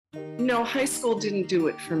No, high school didn't do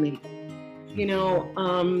it for me. You know,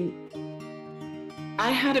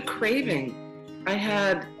 I had a craving. I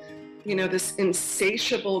had, this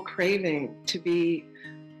insatiable craving to be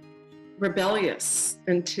rebellious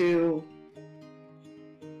and to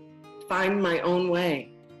find my own way,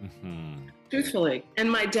 truthfully.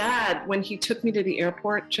 And my dad, when he took me to the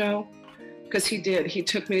airport, Joe, because he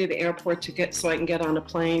took me to the airport so I can get on a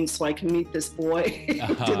plane so I can meet this boy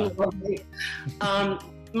who didn't love me.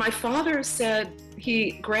 My father said,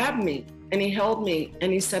 he grabbed me and he held me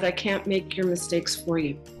and he said, I can't make your mistakes for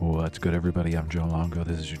you. What's good, everybody? I'm Joe Longo.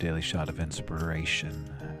 This is your daily shot of inspiration.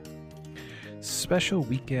 Special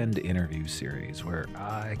weekend interview series where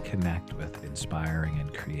I connect with inspiring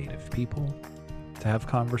and creative people to have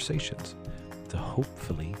conversations to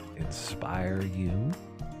hopefully inspire you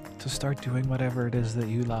to start doing whatever it is that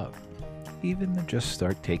you love, even to just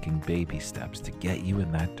start taking baby steps to get you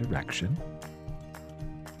in that direction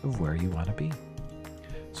of where you want to be.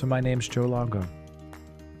 So my name's Joe Longo.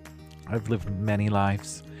 I've lived many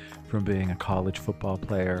lives, from being a college football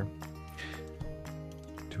player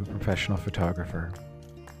to a professional photographer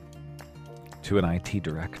to an IT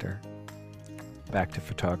director, back to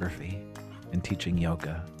photography and teaching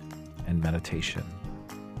yoga and meditation,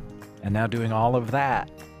 and now doing all of that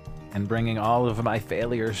and bringing all of my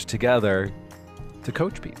failures together to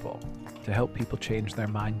coach people, to help people change their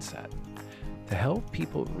mindset, to help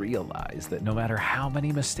people realize that no matter how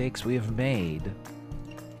many mistakes we have made,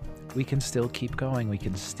 we can still keep going, we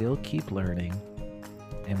can still keep learning,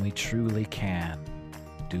 and we truly can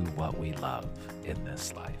do what we love in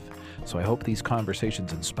this life. So I hope these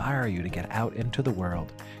conversations inspire you to get out into the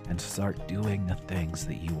world and start doing the things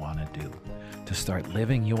that you want to do, to start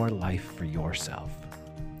living your life for yourself.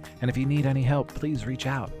 And if you need any help, please reach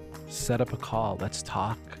out, set up a call, let's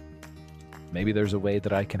talk. Maybe there's a way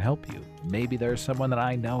that I can help you. Maybe there's someone that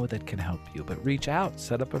I know that can help you, but reach out,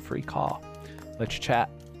 set up a free call. Let's chat.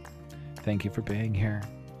 Thank you for being here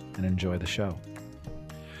and enjoy the show.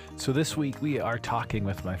 So this week we are talking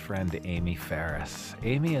with my friend Amy Ferris.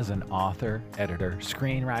 Amy is an author, editor,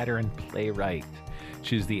 screenwriter, and playwright.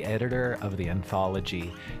 She's the editor of the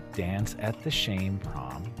anthology Dance at the Shame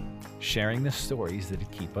Prom, sharing the stories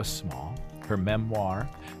that keep us small. Her memoir,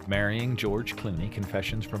 Marrying George Clooney,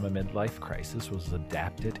 Confessions from a Midlife Crisis, was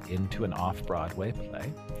adapted into an off-Broadway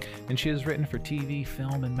play. And she has written for TV,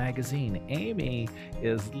 film, and magazine. Amy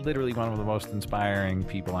is literally one of the most inspiring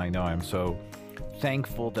people I know. I'm so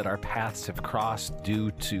thankful that our paths have crossed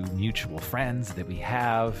due to mutual friends that we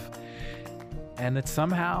have. And that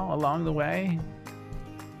somehow, along the way,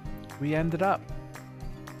 we ended up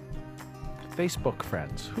Facebook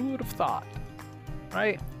friends. Who would have thought?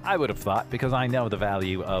 Right? I would have thought, because I know the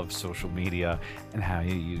value of social media and how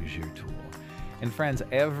you use your tool. And friends,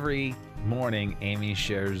 every morning Amy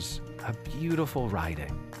shares a beautiful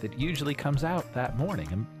writing that usually comes out that morning.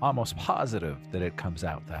 I'm almost positive that it comes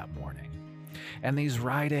out that morning. And these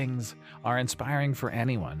writings are inspiring for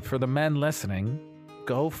anyone. For the men listening,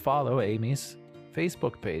 go follow Amy's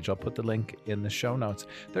Facebook page. I'll put the link in the show notes.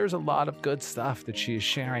 There's a lot of good stuff that she is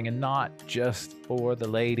sharing, and not just for the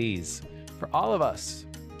ladies. For all of us,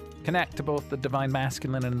 connect to both the divine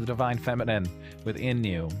masculine and the divine feminine within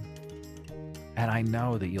you. And I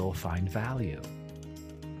know that you'll find value.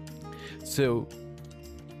 So,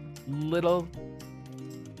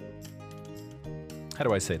 how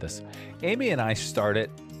do I say this? Amy and I started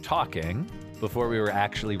talking before we were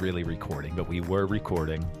actually really recording, but we were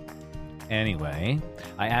recording anyway.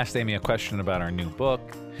 I asked Amy a question about our new book,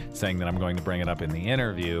 saying that I'm going to bring it up in the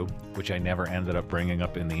interview, which I never ended up bringing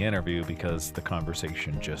up in the interview because the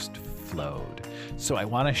conversation just flowed. So I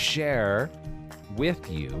want to share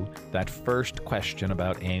with you that first question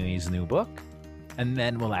about Amy's new book, and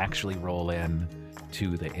then we'll actually roll in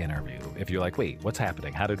to the interview. If you're like, wait, what's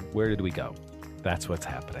happening? Where did we go? That's what's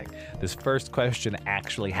happening. This first question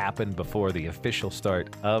actually happened before the official start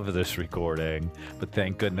of this recording, but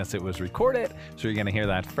thank goodness it was recorded. So you're going to hear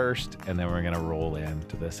that first, and then we're going to roll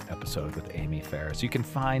into this episode with Amy Ferris. You can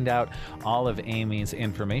find out all of Amy's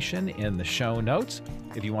information in the show notes.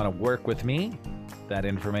 If you want to work with me, that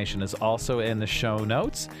information is also in the show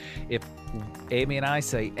notes. If Amy and I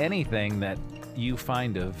say anything that you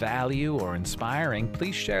find of value or inspiring,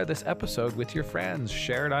 please share this episode with your friends.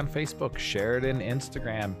 Share it on Facebook, share it in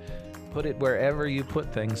Instagram, put it wherever you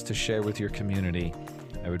put things to share with your community.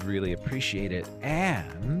 I would really appreciate it.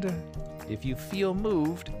 And if you feel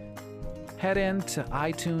moved, head into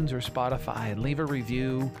iTunes or Spotify and leave a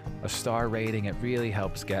review, a star rating. It really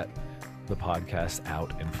helps get the podcast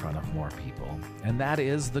out in front of more people. And that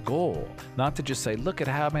is the goal. Not to just say, look at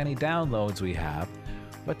how many downloads we have.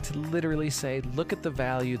 but to literally say, look at the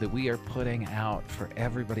value that we are putting out for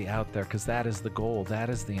everybody out there, because that is the goal. That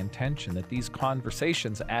is the intention, that these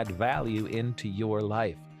conversations add value into your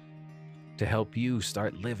life to help you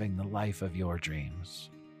start living the life of your dreams.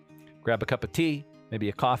 Grab a cup of tea, maybe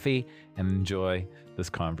a coffee, and enjoy this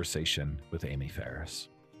conversation with Amy Ferris.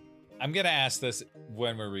 I'm going to ask this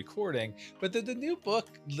when we're recording, but did the new book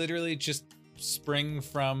literally just spring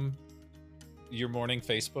from your morning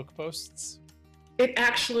Facebook posts? It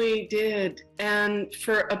actually did. And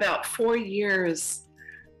for about 4 years,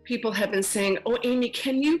 people have been saying, oh, Amy,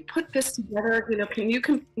 can you put this together? Can you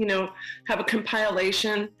have a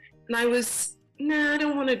compilation? And I was, I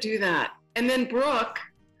don't want to do that. And then Brooke,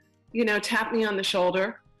 tapped me on the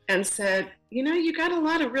shoulder and said, you got a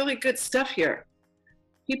lot of really good stuff here.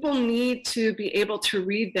 People need to be able to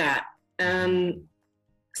read that. And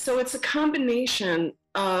so it's a combination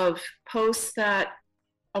of posts that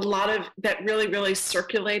really, really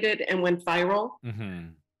circulated and went viral.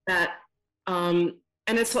 That, and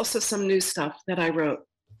it's also some new stuff that I wrote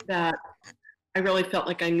that I really felt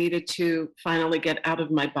like I needed to finally get out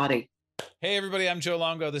of my body. Hey everybody, I'm Joe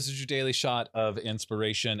Longo. This is your daily shot of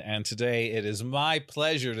inspiration. And today it is my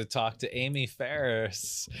pleasure to talk to Amy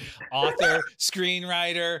Ferris, author,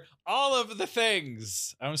 screenwriter, all of the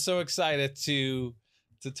things. I'm so excited to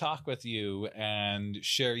talk with you and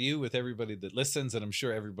share you with everybody that listens. And I'm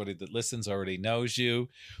sure everybody that listens already knows you.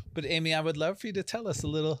 But Amy, I would love for you to tell us a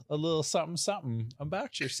little something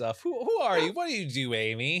about yourself. Who are you? What do you do,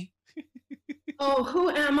 Amy? Oh, who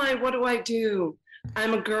am I? What do I do?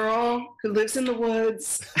 I'm a girl who lives in the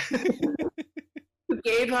woods, who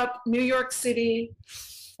gave up New York City.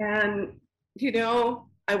 And,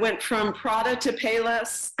 I went from Prada to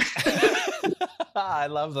Payless. I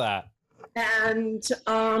love that. And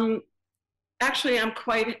actually, I'm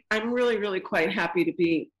really, really quite happy to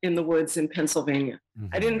be in the woods in Pennsylvania.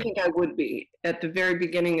 I didn't think I would be. At the very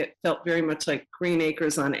beginning, it felt very much like Green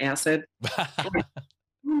Acres on acid. Like,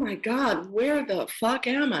 oh my God, where the fuck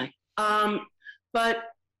am I? But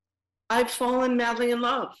I've fallen madly in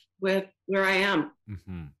love with where I am.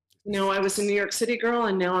 I was a New York City girl,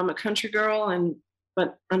 and now I'm a country girl,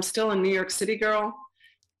 but I'm still a New York City girl.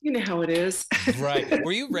 You know how it is. Right.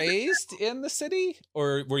 Were you raised in the city,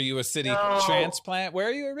 or were you a city transplant? Where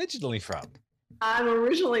are you originally from? I'm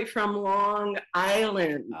originally from Long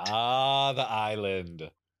Island. Ah, the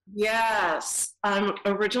island. Yes. I'm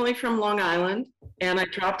originally from Long Island, and I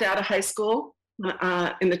dropped out of high school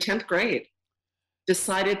in the 10th grade.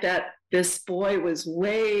 Decided that this boy was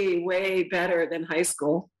way, way better than high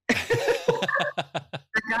school. I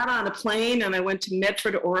got on a plane and I went to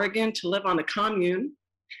Medford, Oregon to live on a commune.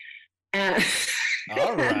 And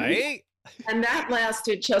all right. And that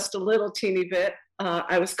lasted just a little teeny bit.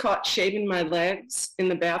 I was caught shaving my legs in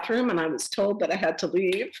the bathroom, and I was told that I had to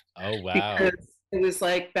leave. Oh, wow. Because it was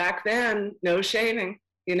like back then, no shaving,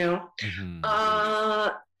 And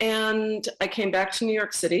I came back to New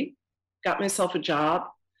York City, got myself a job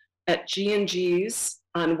at G&G's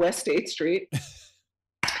on West 8th Street.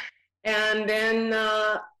 And then,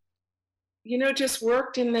 just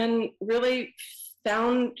worked, and then really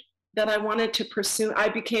found that I wanted to pursue. I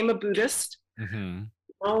became a Buddhist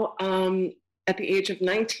at the age of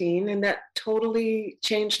 19, and that totally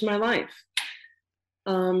changed my life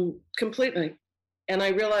completely. And I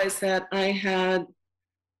realized that I had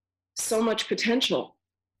so much potential.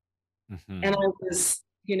 And I was,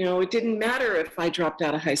 it didn't matter if I dropped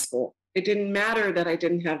out of high school. It didn't matter that I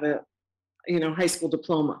didn't have a, high school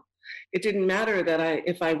diploma. It didn't matter that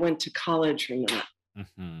if I went to college or not.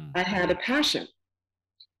 I had a passion.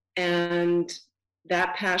 And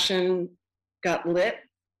that passion got lit,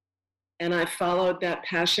 and I followed that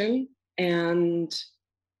passion, and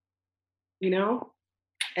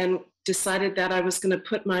and decided that I was going to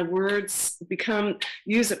put my words,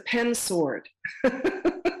 use a pen sword and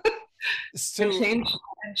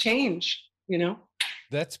change.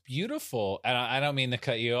 That's beautiful. And I don't mean to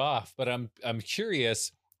cut you off, but I'm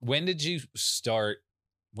curious, when did you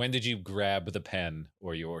grab the pen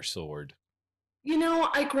or your sword?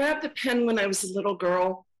 I grabbed the pen when I was a little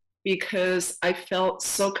girl because I felt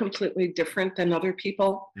so completely different than other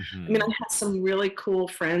people. I mean, I had some really cool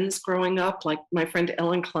friends growing up, like my friend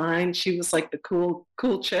Ellen Klein. She was like the cool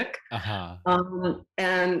chick.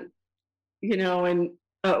 And,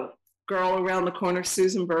 girl around the corner,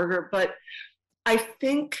 Susan Berger. But I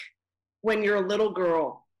think when you're a little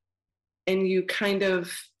girl and you kind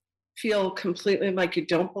of feel completely like you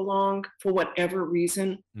don't belong for whatever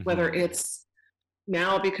reason, whether it's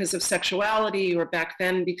now because of sexuality or back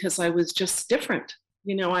then because I was just different.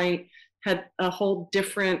 I had a whole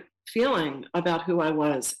different feeling about who I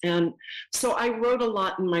was. And so I wrote a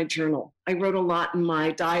lot in my journal. I wrote a lot in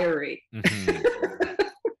my diary. Mm-hmm.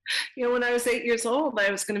 When I was 8 years old, I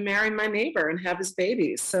was going to marry my neighbor and have his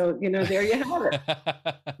babies. So, there you have it.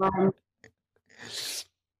 Um,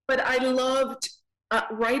 but I loved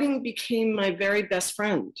writing became my very best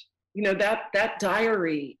friend. That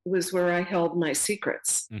diary was where I held my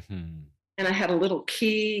secrets. Mm-hmm. And I had a little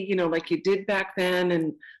key, like you did back then.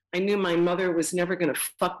 And I knew my mother was never going to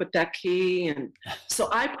fuck with that key. And so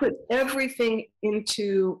I put everything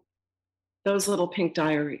into those little pink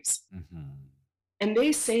diaries. Mm-hmm. And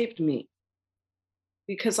they saved me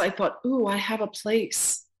because I thought, ooh, I have a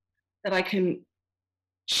place that I can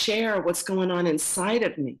share what's going on inside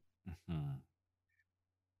of me. Mm-hmm.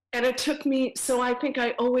 And it took me, so I think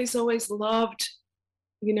I always loved,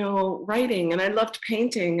 writing, and I loved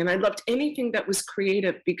painting, and I loved anything that was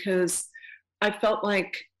creative because I felt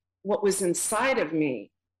like what was inside of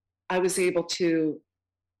me, I was able to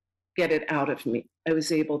get it out of me. I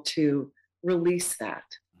was able to release that.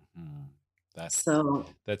 Mm-hmm.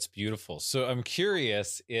 That's beautiful. So I'm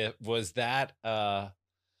curious, was that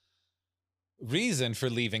reason for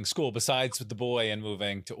leaving school besides with the boy and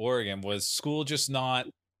moving to Oregon? Was school just not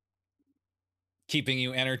keeping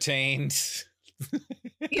you entertained?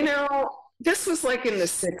 This was like in the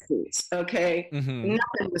 60s, okay? Mm-hmm.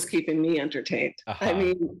 Nothing was keeping me entertained. Uh-huh. I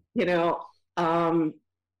mean,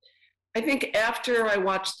 I think after I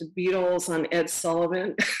watched the Beatles on Ed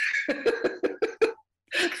Sullivan,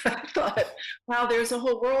 I thought, wow, there's a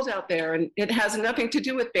whole world out there, and it has nothing to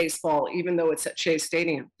do with baseball, even though it's at Shea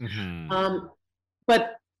Stadium. Mm-hmm.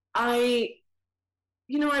 But I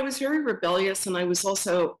was very rebellious, and I was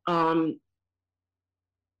also, I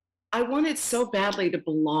wanted so badly to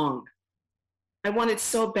belong. I wanted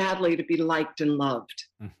so badly to be liked and loved,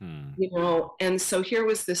 mm-hmm. And so here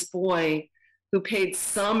was this boy who paid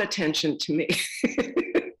some attention to me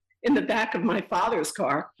in the back of my father's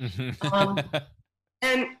car. Mm-hmm.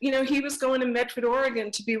 And, he was going to Medford, Oregon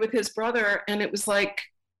to be with his brother. And it was like,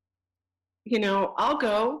 I'll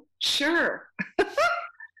go, sure.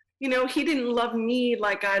 He didn't love me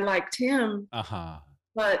like I liked him. Uh-huh.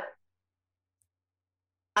 But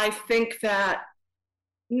I think that,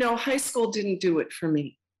 no, high school didn't do it for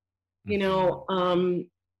me. Mm-hmm.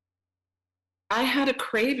 I had a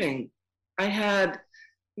craving. I had,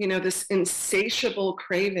 this insatiable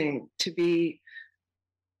craving to be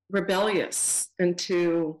rebellious and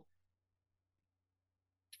to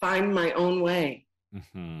find my own way,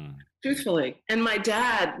 mm-hmm. truthfully. And my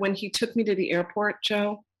dad, when he took me to the airport,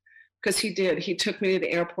 Joe, because he took me to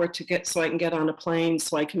the airport so I can get on a plane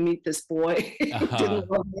so I can meet this boy who didn't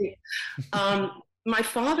love me. My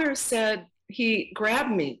father said, he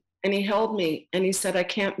grabbed me and he held me and he said, I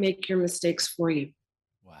can't make your mistakes for you.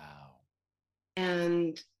 Wow.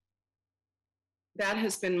 And that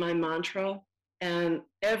has been my mantra. And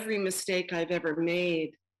every mistake I've ever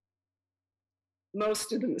made,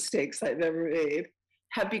 most of the mistakes I've ever made,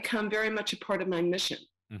 have become very much a part of my mission.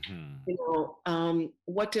 Mm-hmm.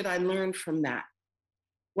 What did I learn from that?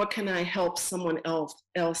 What can I help someone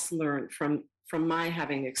else learn from my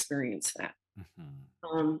having experienced that?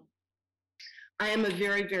 Mm-hmm. I am a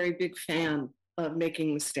very, very big fan of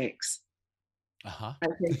making mistakes. Uh-huh.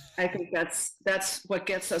 I think that's what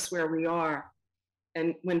gets us where we are.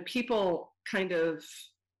 And when people kind of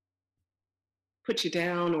put you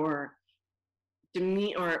down or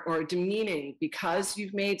demeaning because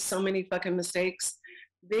you've made so many fucking mistakes,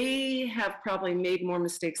 they have probably made more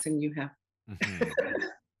mistakes than you have. Mm-hmm.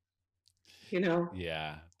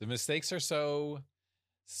 Yeah, the mistakes are so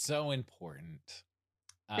important.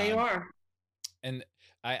 They are. And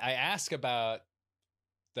I ask about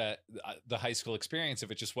the high school experience,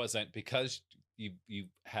 if it just wasn't because you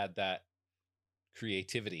had that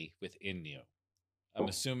creativity within you. I'm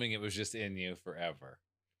assuming it was just in you forever.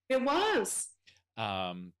 It was.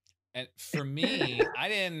 And for me,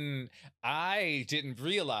 I didn't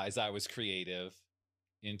realize I was creative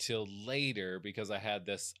until later because I had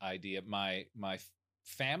this idea. My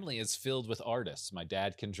family is filled with artists. My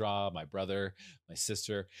dad can draw, my brother, my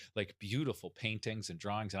sister, like beautiful paintings and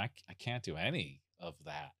drawings, and I can't do any of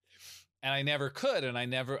that. And I never could, and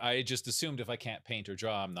I just assumed if I can't paint or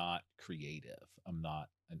draw, I'm not creative. I'm not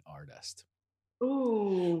an artist.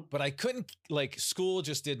 Ooh. But I couldn't, like, school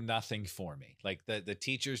just did nothing for me. Like the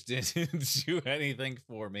teachers didn't do anything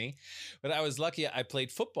for me. But I was lucky I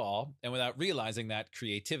played football, and without realizing that,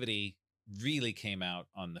 creativity really came out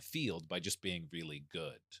on the field by just being really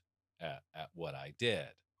good at what I did.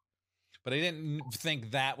 But I didn't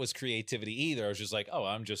think that was creativity either. I was just like, oh,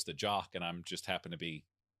 I'm just a jock and I'm just happen to be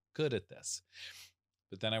good at this.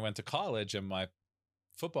 But then I went to college and my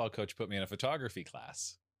football coach put me in a photography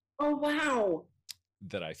class. Oh, wow.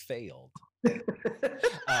 That I failed.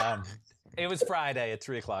 It was Friday at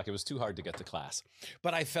 3:00. It was too hard to get to class,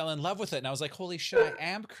 but I fell in love with it. And I was like, holy shit, I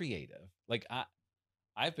am creative. Like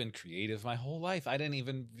I've been creative my whole life. I didn't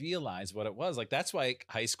even realize what it was. Like, that's why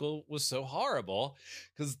high school was so horrible,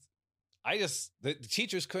 because the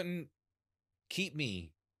teachers couldn't keep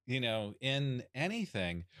me, in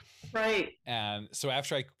anything. Right. And so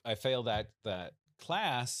after I failed that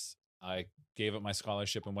class, I gave up my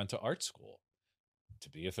scholarship and went to art school to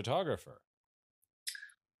be a photographer.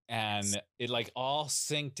 And it like all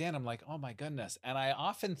synced in. I'm like, oh my goodness. And I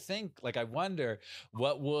often think, like, I wonder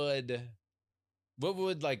what would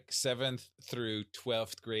like 7th through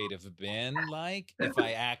 12th grade have been like if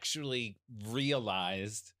I actually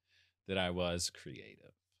realized that I was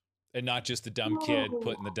creative and not just a dumb kid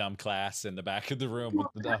put in the dumb class in the back of the room with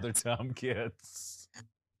the other dumb kids.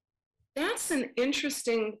 That's an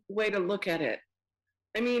interesting way to look at it.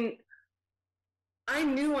 I mean, I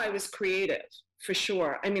knew I was creative for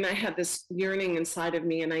sure. I mean, I had this yearning inside of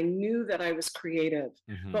me and I knew that I was creative.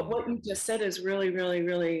 Mm-hmm. But what you just said is really, really,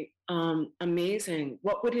 really amazing.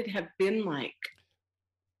 What would it have been like?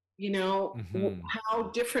 Mm-hmm. How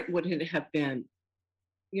different would it have been?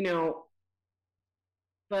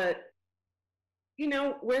 But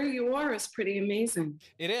where you are is pretty amazing.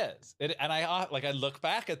 It is. And I look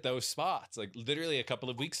back at those spots, like literally a couple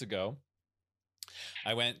of weeks ago,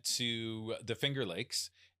 I went to the Finger Lakes,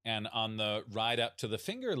 and on the ride up to the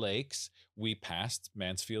Finger Lakes, we passed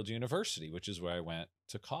Mansfield University, which is where I went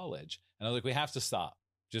to college. And I was like, we have to stop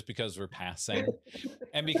just because we're passing.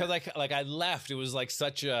 And because I left, it was like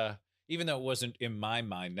such a, even though it wasn't in my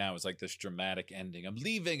mind now, it was like this dramatic ending. I'm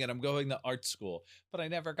leaving and I'm going to art school, but I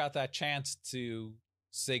never got that chance to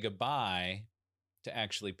say goodbye to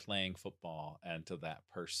actually playing football and to that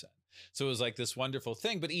person. So it was like this wonderful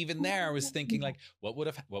thing. But even there, I was thinking, like, what would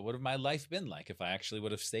have my life been like if I actually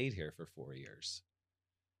would have stayed here for 4 years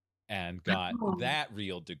and got that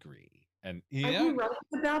real degree? And Are you writing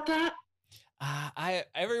about that?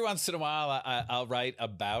 Every once in a while I'll write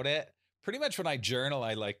about it. Pretty much when I journal,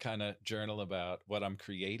 I like kind of journal about what I'm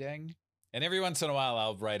creating, and every once in a while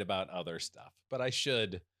I'll write about other stuff. But I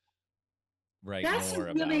should write more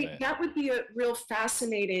about it. That would be a real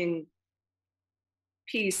fascinating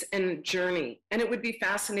piece and journey, and it would be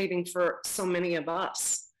fascinating for so many of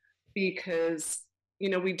us because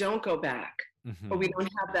we don't go back, mm-hmm. or we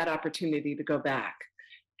don't have that opportunity to go back,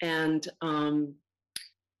 and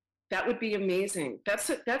that would be amazing. That's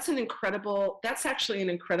actually an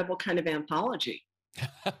incredible kind of anthology.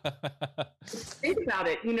 Think about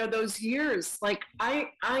it, those years. Like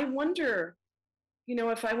I wonder,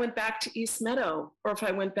 if I went back to East Meadow or if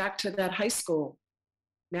I went back to that high school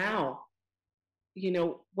now,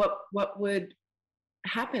 what would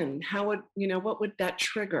happen? How would, what would that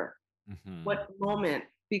trigger? Mm-hmm. What moment?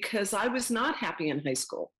 Because I was not happy in high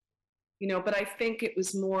school, but I think it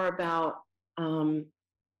was more about,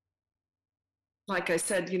 like I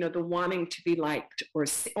said, the wanting to be liked or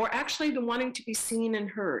actually the wanting to be seen and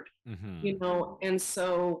heard, mm-hmm. And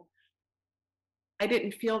so I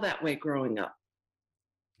didn't feel that way growing up.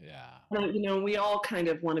 Yeah. We all kind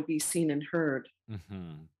of want to be seen and heard.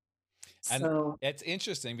 Mm-hmm. And it's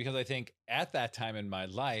interesting because I think at that time in my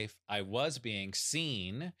life, I was being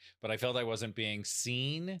seen, but I felt I wasn't being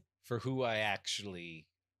seen for who I actually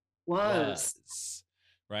was.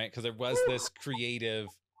 Right? Because there was this creative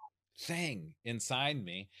thing inside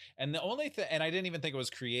me. And the only thing, and I didn't even think it was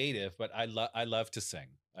creative, but I love to sing.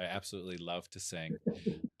 I absolutely love to sing.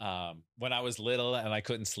 When I was little and I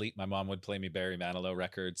couldn't sleep, my mom would play me Barry Manilow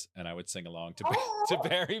records and I would sing along to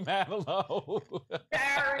Barry Manilow.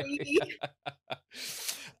 Barry.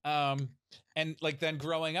 And like then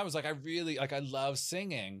growing up, I was like, I love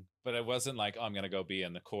singing, but it wasn't like, oh, I'm going to go be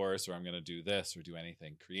in the chorus or I'm going to do this or do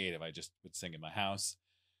anything creative. I just would sing in my house,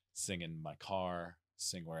 sing in my car,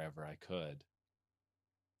 sing wherever I could.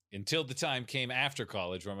 Until the time came after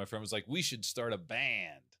college where my friend was like, we should start a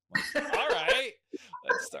band. Like, all right,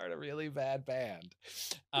 let's start a really bad band.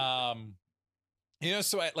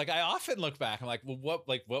 So I often look back, I'm like, well, what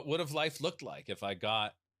would have life looked like if I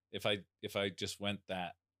just went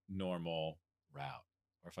that normal route,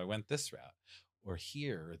 or if I went this route or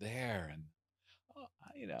here or there, and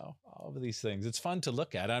all of these things. It's fun to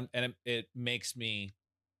look at, and it makes me,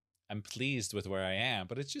 I'm pleased with where I am,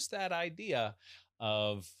 but it's just that idea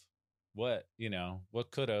of what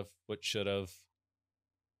could have, what should have.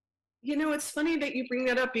 It's funny that you bring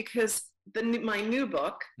that up because my new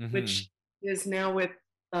book, mm-hmm. which is now with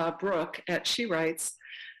Brooke at She Writes,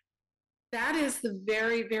 that is the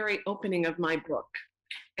very, very opening of my book.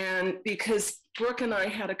 And because Brooke and I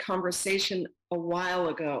had a conversation a while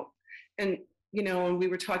ago, and and we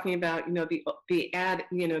were talking about, the ad,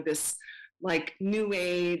 this like new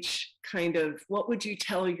age kind of, what would you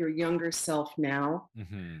tell your younger self now?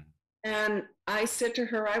 Mm-hmm. And I said to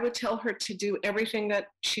her, I would tell her to do everything that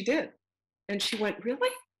she did. And she went, really?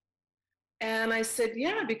 And I said,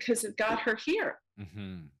 yeah, because it got her here.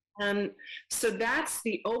 Mm-hmm. And so that's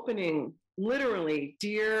the opening, literally,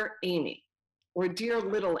 Dear Amy, or Dear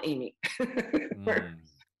Little Amy.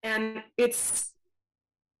 And it's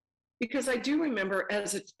because I do remember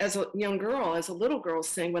as a young girl, as a little girl,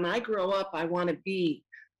 saying, when I grow up, I want to be,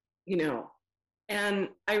 and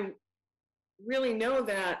I really know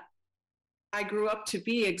that I grew up to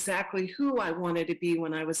be exactly who I wanted to be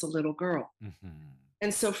when I was a little girl. Mm-hmm.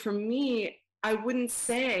 And so for me, I wouldn't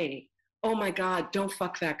say, oh my God, don't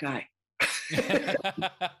fuck that guy.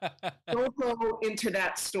 Don't go into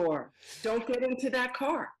that store. Don't get into that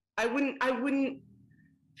car. I wouldn't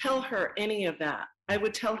tell her any of that. I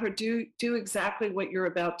would tell her, do exactly what you're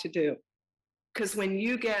about to do. Because when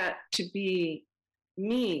you get to be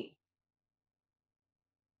me,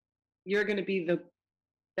 you're going to be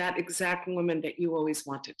that exact woman that you always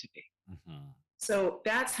wanted to be. Mm-hmm. So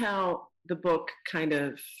that's how the book kind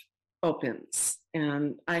of opens.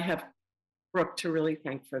 And I have Brooke to really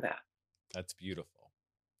thank for that. That's beautiful.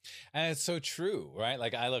 And it's so true, right?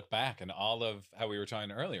 Like I look back and all of how we were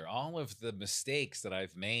talking earlier, all of the mistakes that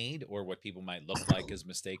I've made, or what people might look like as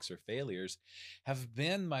mistakes or failures, have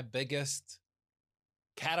been my biggest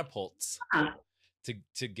catapults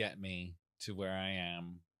to get me to where I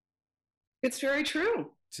am. It's very true.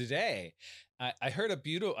 Today, I heard a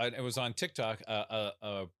beautiful, it was on TikTok,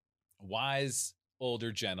 a wise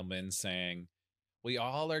older gentleman saying, we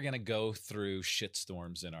all are going to go through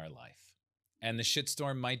shitstorms in our life. And the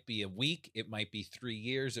shitstorm might be a week, it might be 3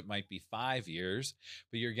 years, it might be 5 years,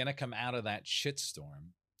 but you're going to come out of that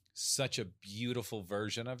shitstorm such a beautiful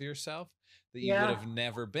version of yourself that you would have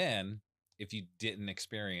never been if you didn't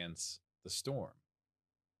experience the storm.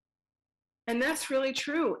 And that's really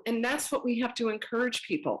true. And that's what we have to encourage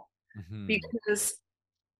people, because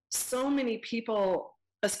so many people,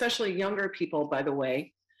 especially younger people, by the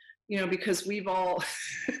way, because we've all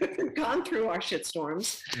gone through our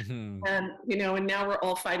shitstorms, and, and now we're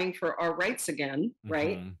all fighting for our rights again,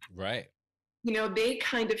 right? Right. They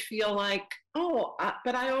kind of feel like, oh,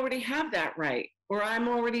 but I already have that right, or I'm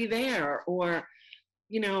already there, or,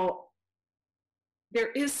 there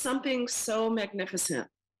is something so magnificent,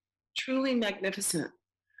 truly magnificent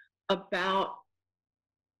about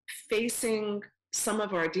facing some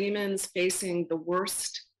of our demons, facing the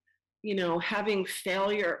worst, having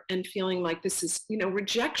failure and feeling like this is,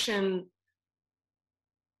 rejection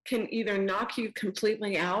can either knock you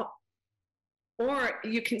completely out, or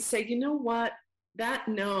you can say, you know what, that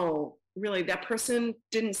no, really, that person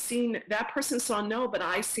didn't see, that person saw no, but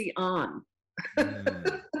I see on. I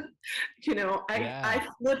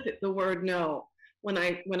flip the word no when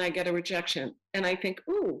I get a rejection, and I think,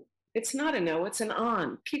 ooh, it's not a no, it's an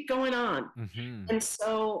on. Keep going on. And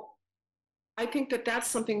so I think that that's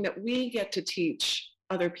something that we get to teach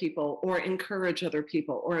other people, or encourage other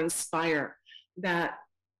people, or inspire, that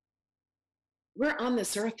we're on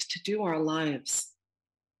this earth to do our lives,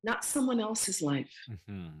 not someone else's life.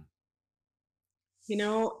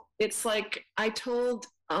 It's like I told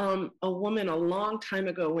a woman a long time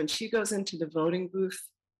ago, when she goes into the voting booth,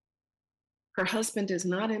 her husband is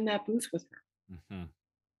not in that booth with her.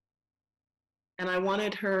 And I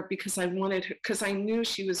wanted her, because I knew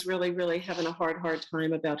she was really, really having a hard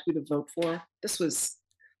time about who to vote for. This was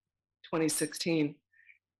 2016.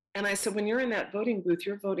 And I said, when you're in that voting booth,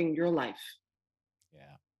 you're voting your life.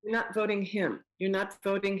 Yeah. You're not voting him. You're not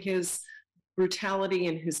voting his brutality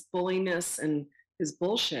and his bulliness and his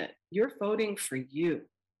bullshit. You're voting for you.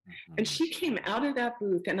 And she came out of that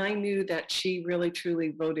booth, and I knew that she really,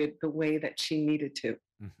 truly voted the way that she needed to.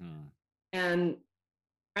 And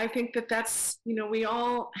I think that that's, we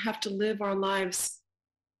all have to live our lives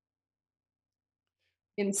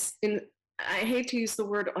in, I hate to use the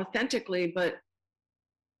word authentically, but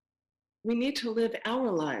we need to live our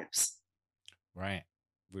lives. Right.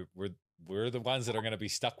 We're the ones that are going to be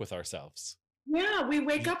stuck with ourselves. Yeah, we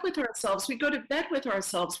wake up with ourselves. We go to bed with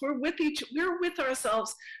ourselves. We're with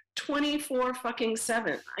ourselves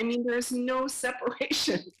 24/7. I mean, there's no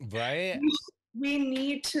separation. Right. We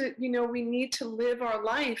need to live our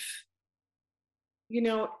life,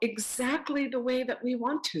 exactly the way that we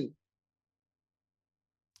want to.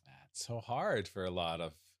 That's so hard for a lot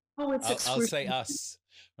of, I'll say us,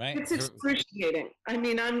 right? It's excruciating. I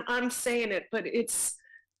mean, I'm saying it, but it's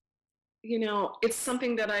it's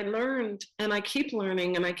something that I learned, and I keep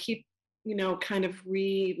learning, and I keep, kind of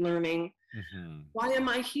relearning. Why am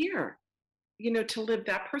I here? To live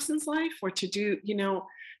that person's life, or to do,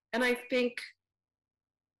 and I think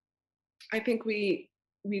we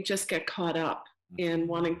just get caught up in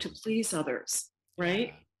wanting to please others, right?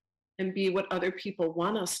 Yeah. And be what other people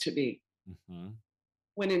want us to be.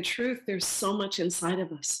 When in truth, there's so much inside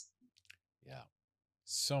of us. Yeah.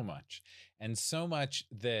 So much. And so much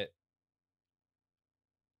that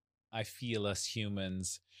I feel us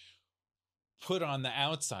humans put on the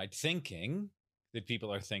outside, thinking that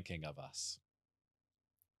people are thinking of us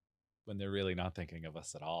when they're really not thinking of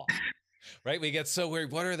us at all. Right? We get so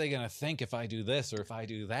worried. What are they going to think if I do this or if I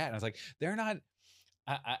do that? And I was like, they're not.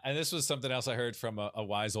 And this was something else I heard from a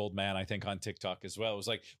wise old man, I think, on TikTok as well. It was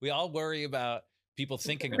like, we all worry about people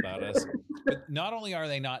thinking about us, but not only are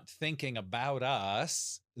they not thinking about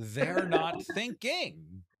us, they're not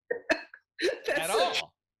thinking at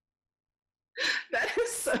all. That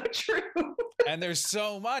is so true. And there's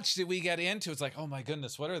so much that we get into. It's like, oh my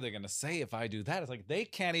goodness, what are they going to say if I do that? It's like, they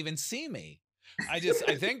can't even see me. I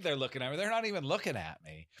think they're looking at me. They're not even looking at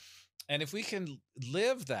me. And if we can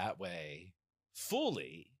live that way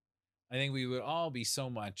fully, I think we would all be so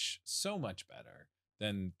much better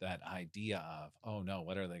than that idea of, oh no,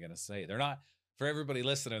 what are they going to say? They're not, for everybody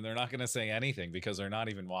listening, they're not going to say anything because they're not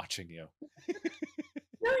even watching you.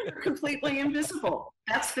 No, you're completely invisible.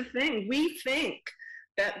 That's the thing. We think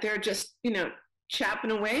that they're just,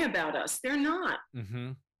 chapping away about us. They're not.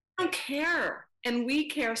 They don't care. And we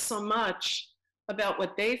care so much about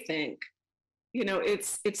what they think.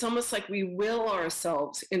 It's almost like we will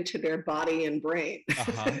ourselves into their body and brain.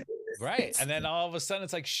 Right. And then all of a sudden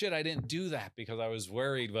it's like, shit, I didn't do that because I was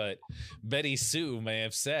worried what Betty Sue may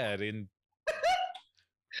have said. And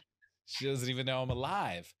she doesn't even know I'm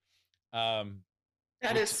alive.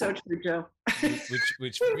 That is so true, Joe.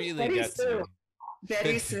 Which really gets me.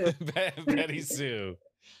 Betty Sue. Betty Sue.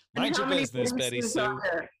 Mind your business, Betty Sue.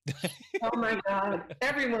 Oh my God.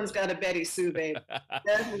 Everyone's got a Betty Sue, babe.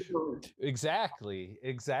 Exactly.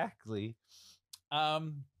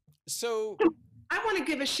 So I want to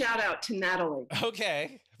give a shout out to Natalie.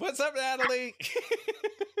 Okay. What's up, Natalie?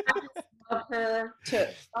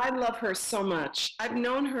 I love her so much. I've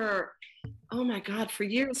known her, oh my God, for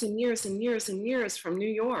years and years and years and years from New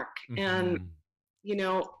York. And,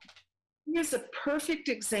 here's a perfect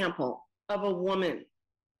example of a woman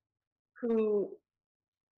who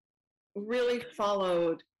really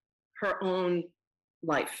followed her own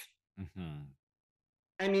life.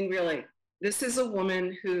 I mean, really, this is a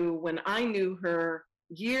woman who, when I knew her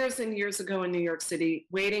years and years ago in New York City,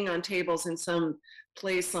 waiting on tables in some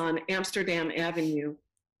place on Amsterdam Avenue,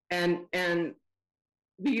 and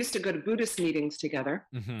we used to go to Buddhist meetings together.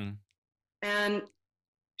 And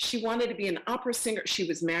she wanted to be an opera singer. She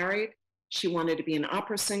was married. She wanted to be an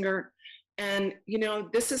opera singer. And,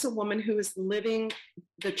 this is a woman who is living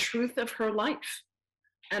the truth of her life.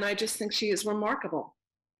 And I just think she is remarkable.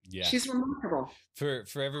 Yeah. She's remarkable. For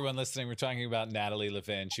everyone listening, we're talking about Natalie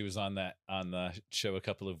Levin. She was on the show a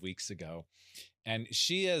couple of weeks ago. And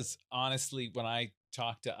she is, honestly, when I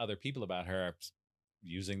talk to other people about her,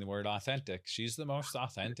 using the word authentic, she's the most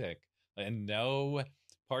authentic. And no,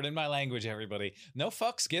 pardon my language, everybody, no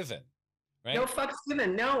fucks given. Right? No fucks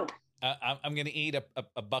given, no. I'm going to eat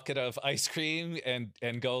a bucket of ice cream and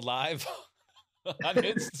go live on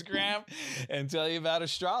Instagram and tell you about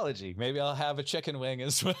astrology. Maybe I'll have a chicken wing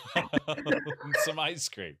as well, and some ice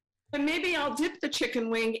cream. And maybe I'll dip the chicken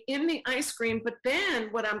wing in the ice cream, but then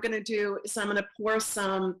what I'm going to do is I'm going to pour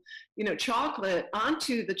some, chocolate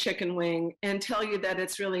onto the chicken wing and tell you that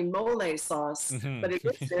it's really mole sauce, but it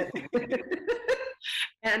isn't.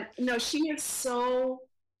 And no, she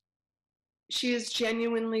is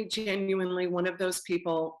genuinely one of those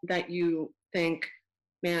people that you think,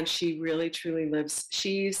 man, she really truly lives.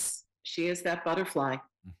 She is that butterfly.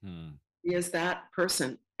 She is that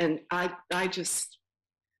person. And I'm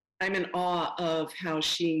in awe of how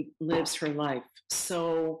she lives her life.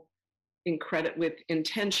 So incredible, with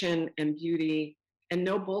intention and beauty and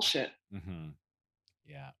no bullshit.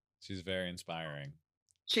 Yeah, she's very inspiring.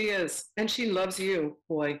 She is. And she loves you,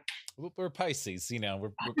 boy. We're Pisces,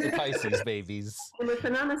 we're Pisces babies.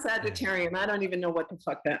 Listen, I'm a Sagittarian. I don't even know what the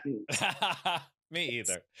fuck that means. Me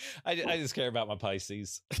either. I just care about my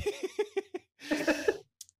Pisces.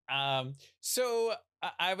 So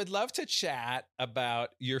I would love to chat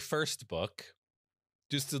about your first book.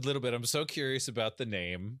 Just a little bit. I'm so curious about the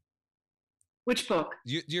name. Which book?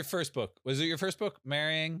 Your first book. Was it your first book,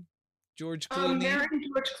 Marrying? George Clooney?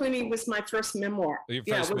 Marrying George Clooney was my first memoir. Your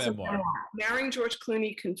first memoir. Marrying George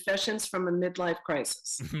Clooney, Confessions from a Midlife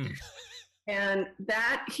Crisis. And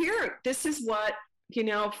this is what,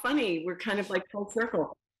 funny, we're kind of like full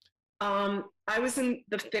circle. I was in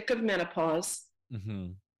the thick of menopause.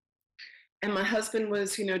 Mm-hmm. And my husband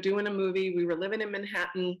was, doing a movie. We were living in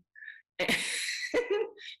Manhattan. And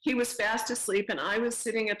he was fast asleep. And I was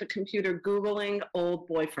sitting at the computer Googling old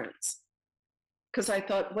boyfriends. Because I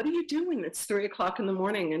thought, what are you doing? It's 3:00 in the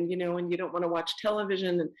morning and, and you don't want to watch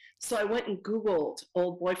television. And so I went and Googled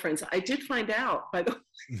old boyfriends. I did find out, by the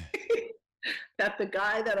way, that the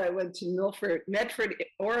guy that I went to Medford,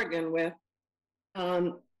 Oregon with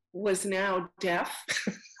was now deaf.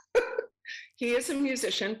 He is a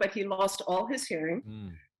musician, but he lost all his hearing.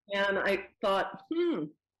 And I thought,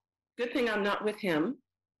 good thing I'm not with him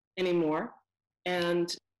anymore.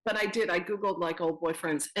 But I Googled like old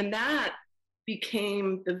boyfriends. And that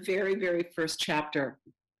became the very, very first chapter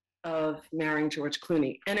of Marrying George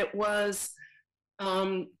Clooney. And it was,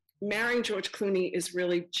 Marrying George Clooney is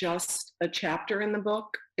really just a chapter in the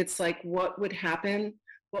book. It's like, what would happen?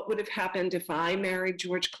 What would have happened if I married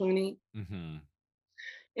George Clooney? Mm-hmm.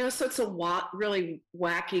 So it's a really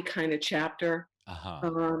wacky kind of chapter,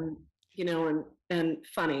 and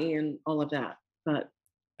funny and all of that. And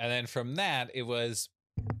then from that, it was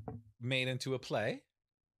made into a play.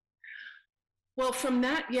 Well, from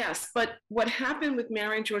that, yes. But what happened with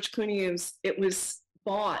Marrying George Clooney is it was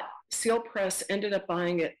bought. Seal Press ended up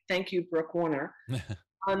buying it. Thank you, Brooke Warner.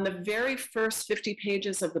 On the very first 50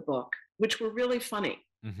 pages of the book, which were really funny.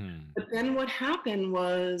 Mm-hmm. But then what happened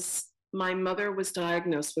was my mother was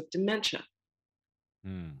diagnosed with dementia.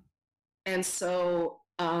 And so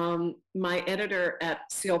my editor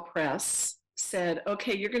at Seal Press said,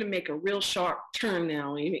 okay, you're going to make a real sharp turn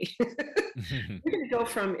now, Amy. You're going to go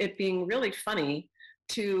from it being really funny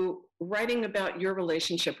to writing about your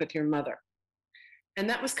relationship with your mother. And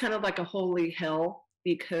that was kind of like a holy hell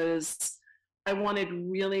because I wanted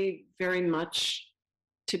really very much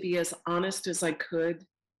to be as honest as I could.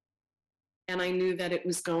 And I knew that it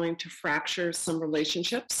was going to fracture some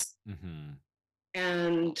relationships. Mm-hmm.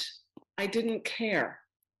 And I didn't care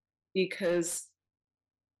because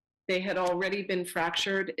they had already been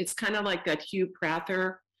fractured. It's kind of like that Hugh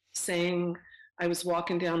Prather saying, I was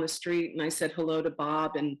walking down the street and I said hello to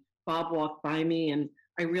Bob and Bob walked by me and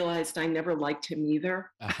I realized I never liked him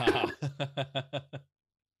either. And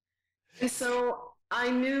so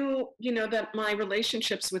I knew, that my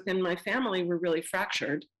relationships within my family were really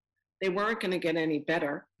fractured. They weren't going to get any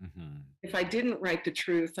better. Mm-hmm. If I didn't write the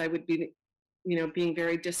truth, I would be, being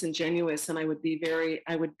very disingenuous and I would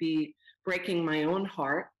be breaking my own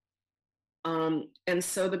heart. And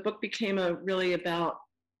so the book became really about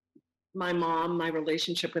my mom, my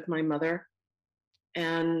relationship with my mother,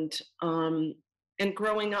 and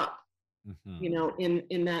growing up, mm-hmm.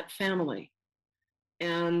 In that family.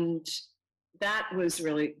 And that was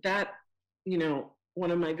really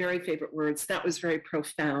one of my very favorite words. That was very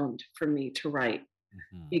profound for me to write,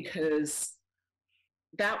 mm-hmm. because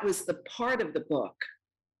that was the part of the book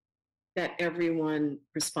that everyone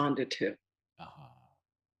responded to. Uh-huh.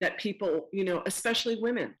 That people, especially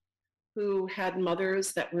women who had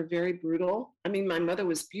mothers that were very brutal. I mean, my mother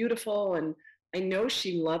was beautiful and I know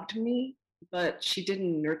she loved me, but she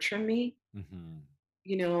didn't nurture me, mm-hmm.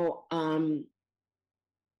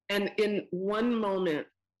 And in one moment,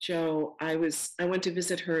 Joe, I went to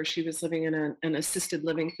visit her. She was living in an assisted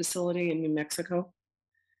living facility in New Mexico.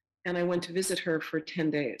 And I went to visit her for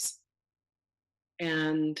 10 days.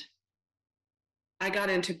 And I got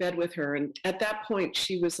into bed with her. And at that point,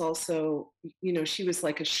 she was also, she was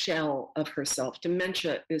like a shell of herself.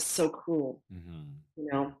 Dementia is so cruel,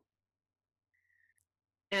 mm-hmm.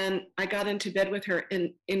 And I got into bed with her.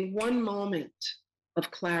 And in one moment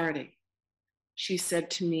of clarity, she said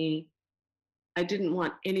to me, I didn't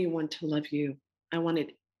want anyone to love you. I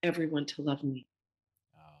wanted everyone to love me.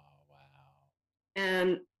 Oh, wow.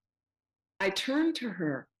 And I turned to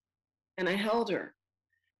her and I held her.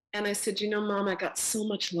 And I said, Mom, I got so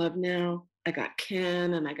much love now. I got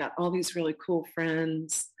Ken and I got all these really cool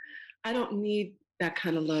friends. I don't need that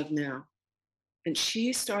kind of love now. And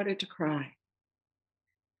she started to cry.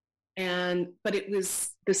 But it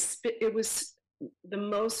was the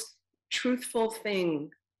most truthful thing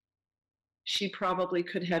she probably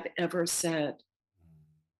could have ever said.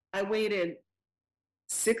 I waited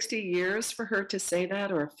 60 years for her to say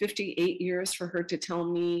that, or 58 years for her to tell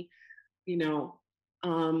me,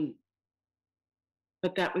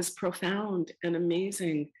 but that was profound and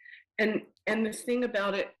amazing. And the thing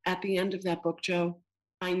about it, at the end of that book, Joe,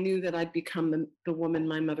 I knew that I'd become the woman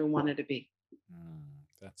my mother wanted to be.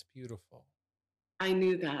 That's beautiful. I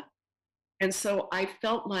knew that. And so I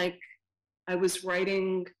felt like I was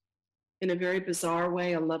writing, in a very bizarre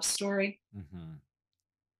way, a love story, Mm-hmm.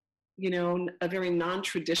 a very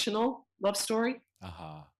non-traditional love story.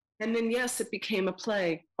 Uh-huh. And then, yes, it became a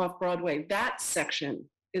play off Broadway. That section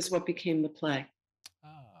is what became the play,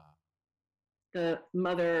 Ah, the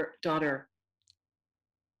mother-daughter.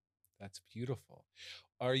 that's beautiful.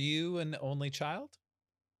 Are you an only child?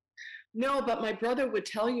 No, but my brother would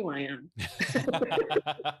tell you I am.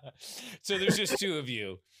 So there's just two of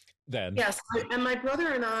you then. Yes, and my brother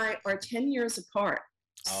and I are 10 years apart.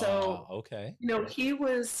 So, okay. He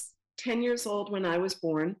was 10 years old when I was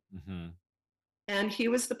born, Mm-hmm. and he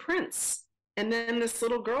was the prince. And then this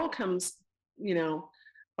little girl comes,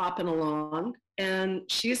 bopping along, and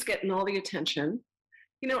she's getting all the attention.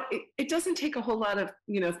 It doesn't take a whole lot of,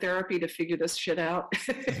 therapy to figure this shit out.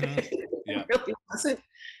 Mm-hmm. Yeah. It really doesn't.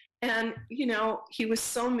 And, he was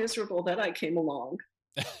so miserable that I came along.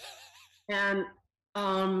 And,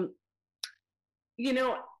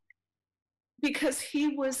 because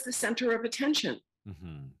he was the center of attention.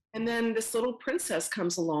 Mm-hmm. And then this little princess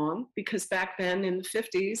comes along, because back then in the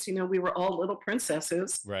 50s, we were all little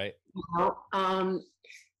princesses. Right.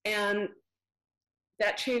 And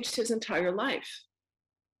that changed his entire life.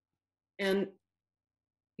 And,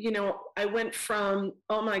 I went from,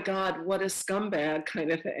 oh my God, what a scumbag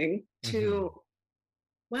kind of thing, to,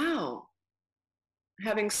 wow,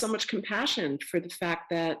 having so much compassion for the fact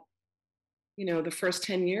that, the first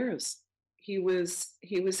 10 years, he was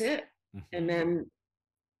it. Mm-hmm. And then,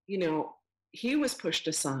 he was pushed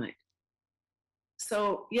aside.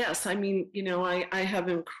 So yes, I mean, I have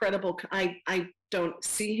incredible, I don't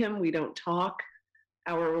see him. We don't talk.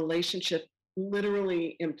 Our relationship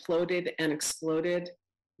literally imploded and exploded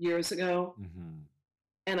years ago. Mm-hmm.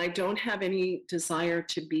 And I don't have any desire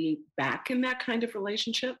to be back in that kind of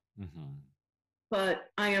relationship. Mm-hmm. But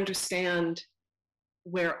I understand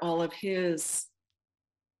where all of his,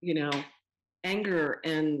 anger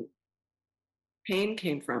and pain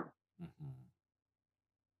came from. Mm-hmm.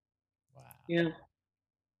 Wow. Yeah.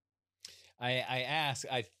 I ask.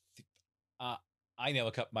 I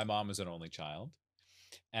know my mom is an only child,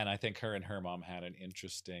 and I think her and her mom had an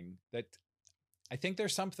interesting. That I think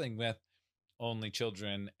there's something with only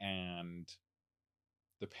children and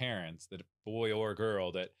the parents, that boy or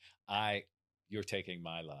girl, that you're taking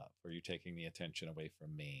my love, or you're taking the attention away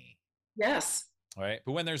from me. Yes. All right.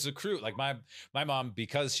 But when there's a crew, like my mom,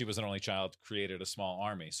 because she was an only child, created a small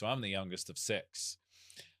army. So I'm the youngest of 6.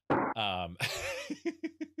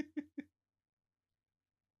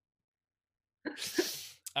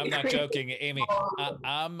 I'm not joking, Amy.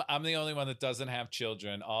 I'm the only one that doesn't have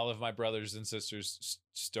children. All of my brothers and sisters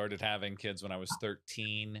started having kids when I was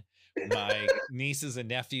 13. My nieces and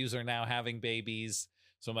nephews are now having babies.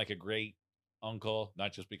 So I'm like a great uncle,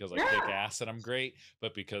 not just because I kick ass and I'm great,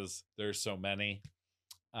 but because there's so many.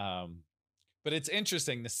 But it's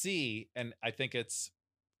interesting to see, and I think it's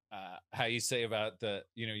how you say about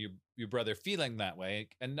your brother feeling that way,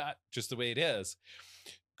 and not just the way it is.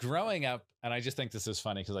 Growing up, and I just think this is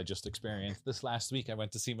funny because I just experienced this last week. I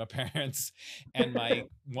went to see my parents, and my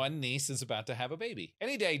one niece is about to have a baby.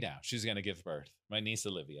 Any day now, she's going to give birth. My niece,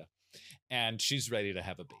 Olivia, and she's ready to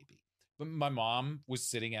have a baby. But my mom was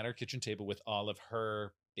sitting at her kitchen table with all of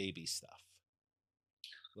her baby stuff.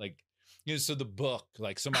 Like, so the book,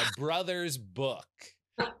 so my brother's book,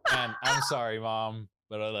 and I'm sorry, Mom,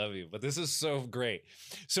 but I love you. But this is so great.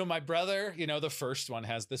 So my brother, the first one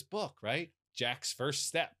has this book, right? Jack's first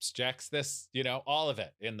steps, Jack's this, all of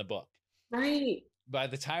it in the book. Right. By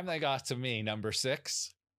the time they got to me, number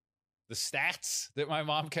 6, the stats that my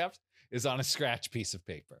mom kept is on a scratch piece of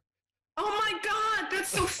paper. Oh my God, that's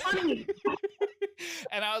so funny.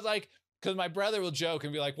 And I was like, because my brother will joke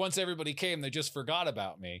and be like, once everybody came, they just forgot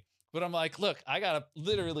about me. But I'm like, look, I got to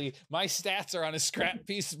literally, my stats are on a scrap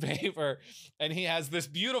piece of paper, and he has this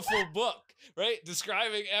beautiful book, right?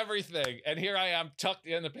 Describing everything. And here I am tucked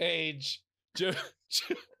in the page. Joe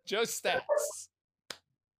stats.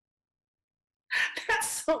 That's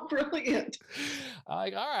so brilliant. I'm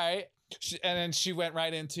like, all right. And then she went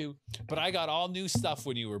right into, but I got all new stuff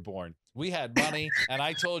when you were born. We had money, and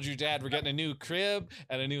I told your dad we're getting a new crib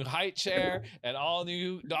and a new height chair and all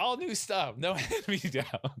new stuff. No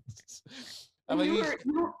hand-me-downs.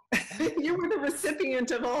 You were the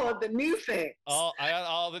recipient of all of the new things. I got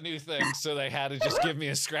all the new things, so they had to just give me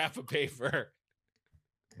a scrap of paper.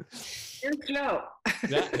 Here's Joe.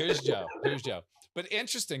 Here's Joe. But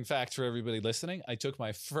interesting fact for everybody listening, I took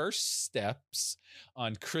my first steps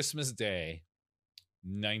on Christmas Day,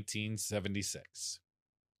 1976.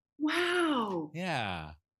 Wow.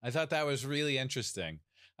 Yeah. I thought that was really interesting.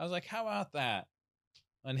 I was like, how about that?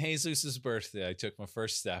 On Jesus' birthday, I took my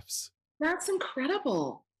first steps. That's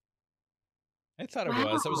incredible. I thought it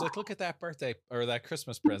was. I was like, look at that birthday or that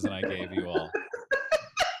Christmas present I gave you all.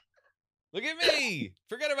 Look at me.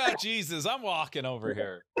 Forget about Jesus. I'm walking over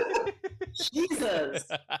here. Jesus.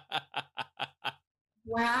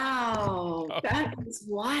 Wow. That is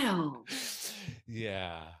wild.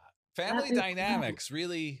 Yeah. Family dynamics,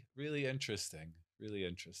 really, really interesting. Really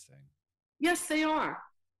interesting. Yes, they are.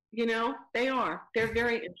 They are. They're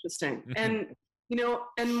very interesting. And,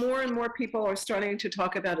 and more people are starting to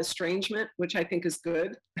talk about estrangement, which I think is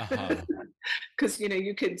good. Because,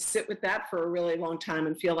 you could sit with that for a really long time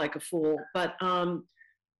and feel like a fool. But,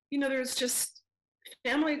 there's just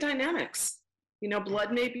family dynamics.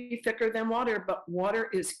 Blood may be thicker than water, but water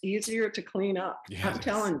is easier to clean up. Yeah, I'm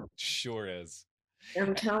telling you. Sure is.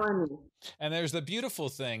 I'm telling you. And there's the beautiful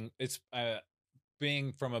thing. It's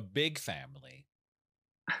being from a big family,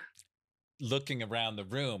 looking around the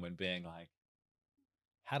room and being like,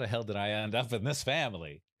 how the hell did I end up in this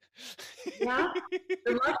family? Yeah,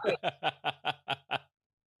 they're lucky.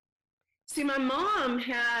 See, my mom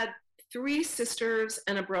had 3 sisters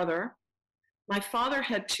and a brother. My father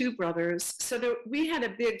had 2 brothers. So we had a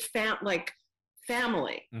big family,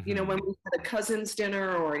 when we had a cousin's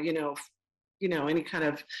dinner or, any kind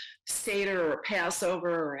of Seder or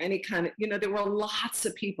Passover or any kind of, there were lots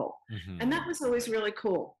of people. And that was always really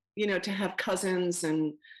cool, to have cousins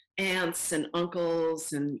and aunts and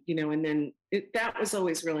uncles and, and then that was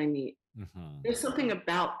always really neat. There's something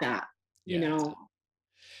about that,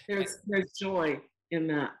 there's joy in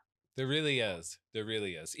that. There really is. There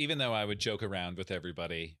really is. Even though I would joke around with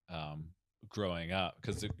everybody growing up,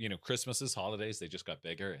 because, Christmases, holidays, they just got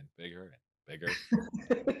bigger and bigger and bigger,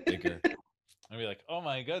 bigger. I'd be like, oh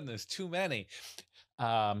my goodness, too many.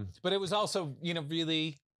 But it was also,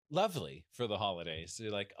 really lovely for the holidays. So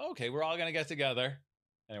you're like, okay, we're all going to get together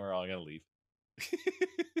and we're all going to leave.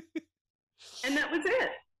 And that was it.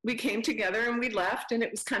 We came together and we left, and it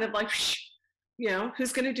was kind of like,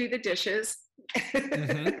 who's going to do the dishes?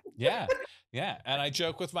 Yeah. Yeah. And I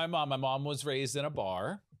joke with my mom. My mom was raised in a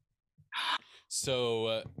bar.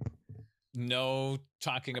 So no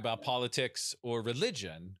talking about politics or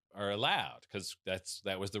religion are allowed, because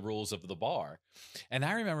that was the rules of the bar. And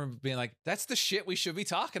I remember being like, that's the shit we should be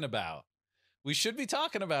talking about. We should be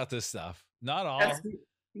talking about this stuff. Not all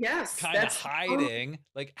kind of hiding,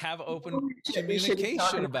 like have open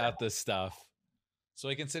communication about this stuff. So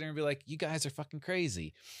I can sit here and be like, you guys are fucking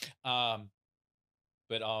crazy.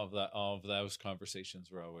 But all of those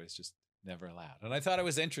conversations were always just never allowed. And I thought it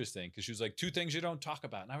was interesting because she was like, 2 things you don't talk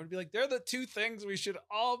about. And I would be like, they're the 2 things we should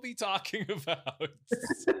all be talking about.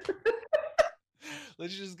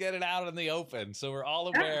 Let's just get it out in the open, so we're all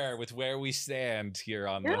aware with where we stand here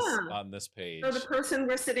on this page. So the person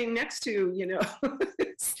we're sitting next to,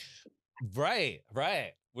 Right.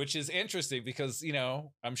 Which is interesting because,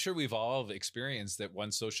 I'm sure we've all experienced that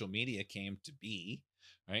when social media came to be,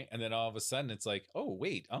 right? And then all of a sudden it's like, oh,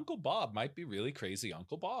 wait, Uncle Bob might be really crazy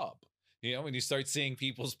Uncle Bob. When you start seeing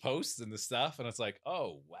people's posts and the stuff, and it's like,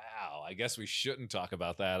 oh, wow, I guess we shouldn't talk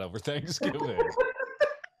about that over Thanksgiving.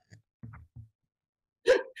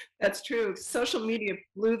 That's true. Social media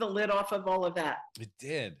blew the lid off of all of that. It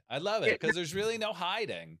did. I love it because there's really no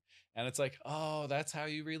hiding. And it's like, oh, that's how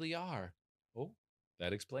you really are. Oh,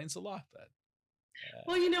 that explains a lot then.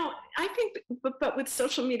 Well, I think, but with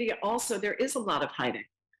social media also, there is a lot of hiding.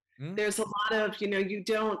 There's a lot of,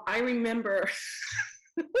 I remember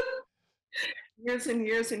years and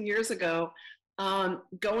years and years ago,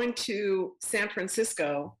 going to San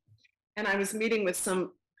Francisco, and I was meeting with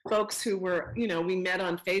some folks who were, we met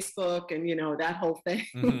on Facebook and, that whole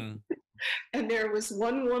thing. And there was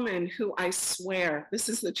one woman who, I swear, this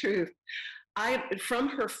is the truth, from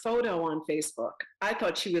her photo on Facebook, I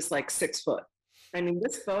thought she was like 6 foot. I mean,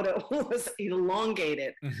 this photo was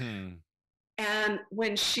elongated. And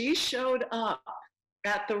when she showed up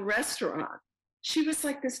at the restaurant, she was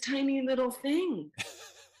like this tiny little thing.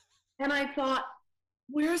 And I thought,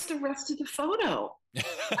 where's the rest of the photo?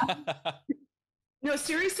 No,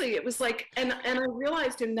 seriously, it was like, and I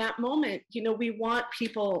realized in that moment, we want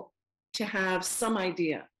people to have some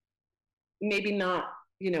idea, maybe not,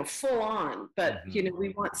 full on, but,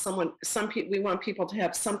 we want we want people to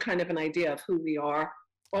have some kind of an idea of who we are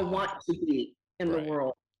or want to be in the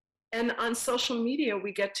world. And on social media,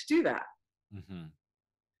 we get to do that.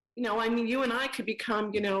 I mean, you and I could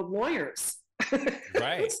become, lawyers.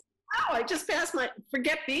 Right. Oh, I just passed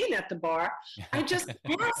forget being at the bar. I just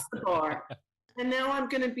passed the bar. And now I'm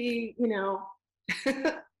going to be,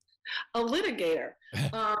 a litigator.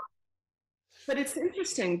 But it's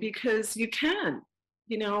interesting because you can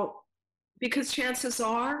because chances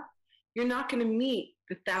are you're not going to meet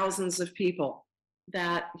the thousands of people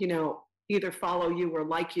that, either follow you or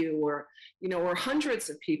like you, or hundreds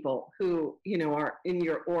of people who, are in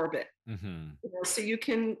your orbit. So you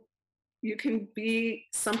can be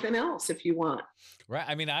something else if you want. Right.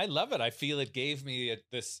 I mean, I love it. I feel it gave me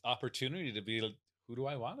this opportunity to be, who do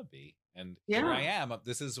I want to be? And here I am.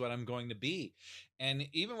 This is what I'm going to be. And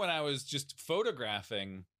even when I was just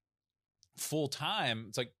photographing full time,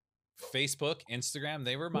 it's like Facebook, Instagram,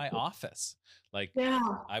 they were my office. Like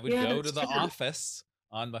I would go to the office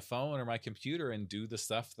on my phone or my computer and do the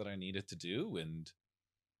stuff that I needed to do. And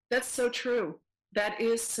that's so true. That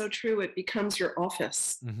is so true. It becomes your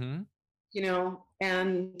office, and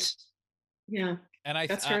yeah. And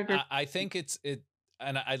I think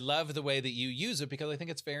and I love the way that you use it, because I think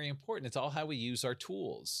it's very important. It's all how we use our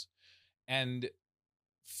tools. And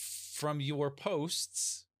from your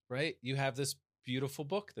posts, right, you have this beautiful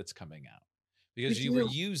book that's coming out because you were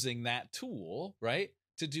using that tool, right,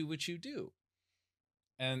 to do what you do.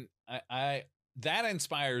 And I that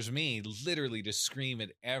inspires me literally to scream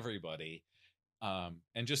at everybody.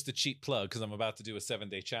 And just a cheap plug, because I'm about to do a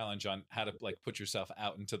 7-day challenge on how to put yourself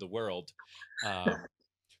out into the world.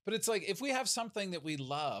 But it's like, if we have something that we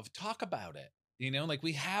love, talk about it.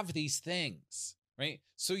 We have these things, right?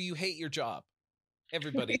 So you hate your job.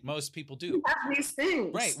 Everybody, most people do. You have these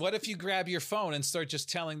things. Right. What if you grab your phone and start just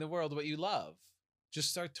telling the world what you love? Just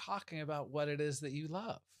start talking about what it is that you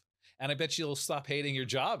love. And I bet you'll stop hating your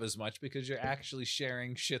job as much because you're actually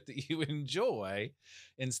sharing shit that you enjoy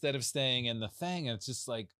instead of staying in the thing. And it's just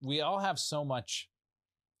like, we all have so much.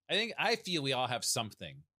 I feel we all have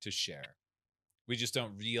something to share. We just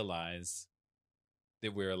don't realize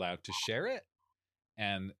that we're allowed to share it.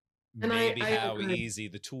 And maybe how easy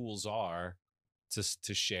the tools are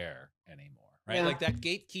to share anymore. Right. Yeah. Like that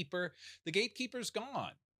gatekeeper, the gatekeeper's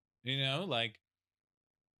gone,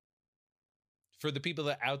 for the people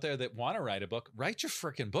that out there that want to write a book, write your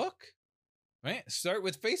freaking book, right? Start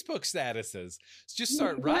with Facebook statuses. Just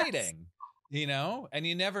start writing, and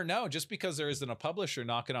you never know, just because there isn't a publisher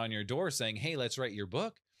knocking on your door saying, hey, let's write your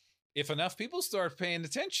book. If enough people start paying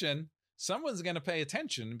attention, someone's going to pay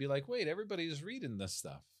attention and be like, wait, everybody's reading this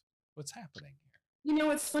stuff. What's happening here?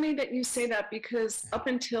 It's funny that you say that, because up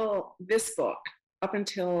until this book,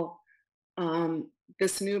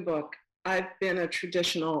 this new book, I've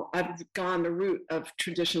gone the route of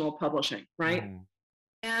traditional publishing, right?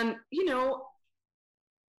 And,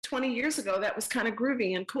 20 years ago, that was kind of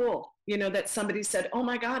groovy and cool, that somebody said, oh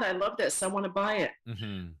my God, I love this, I want to buy it.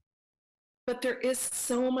 But there is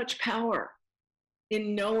so much power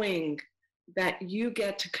in knowing that you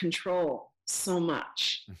get to control so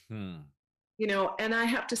much. And I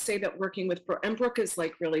have to say that working with Brooke, and Brooke is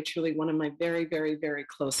really, truly one of my very, very, very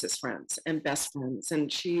closest friends and best friends.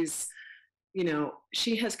 And she's,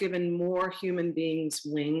 she has given more human beings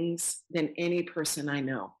wings than any person I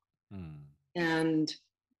know. And,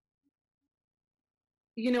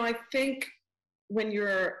 I think when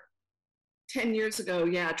you're 10 years ago,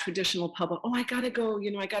 traditional public, I got to go,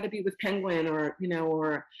 I got to be with Penguin or,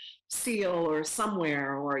 or Seal or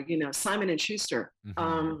somewhere, or, Simon & Schuster.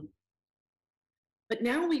 But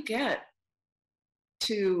now we get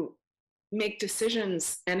to make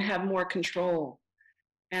decisions and have more control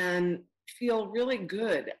and feel really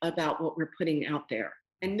good about what we're putting out there,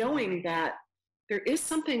 and knowing that there is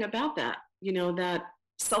something about that, that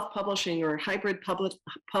self-publishing or hybrid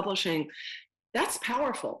publishing, that's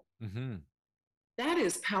powerful. That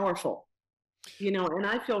is powerful, and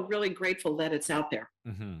I feel really grateful that it's out there.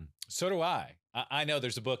 So do I. I know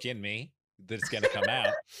there's a book in me that's going to come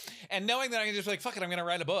out, and knowing that I can just fuck it, I'm going to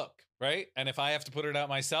write a book, right? And if I have to put it out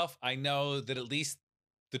myself, I know that at least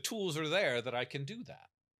the tools are there that I can do that.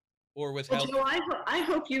 Or with help. Joe, I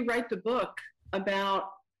hope you write the book about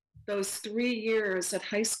those 3 years at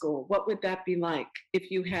high school. What would that be like if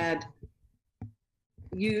you had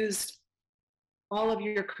used all of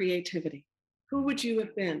your creativity? Who would you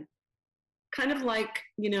have been? Kind of like,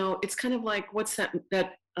 it's kind of like, what's that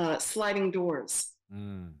Sliding Doors?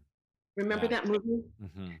 Remember that movie?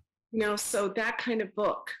 So that kind of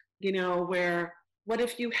book, where what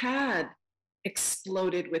if you had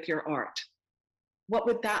exploded with your art? What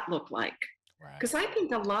would that look like? Because I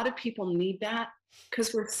think a lot of people need that,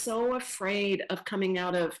 because we're so afraid of coming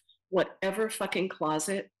out of whatever fucking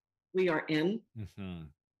closet we are in.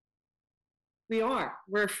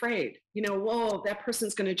 We're afraid, whoa, that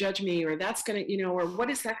person's going to judge me, or that's going to, or what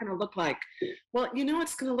is that going to look like? Well,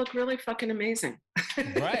 it's going to look really fucking amazing.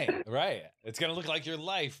 Right. It's going to look like your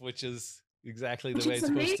life, which is exactly the way it's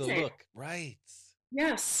supposed to look. Right.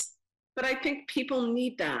 Yes. But I think people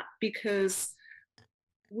need that, because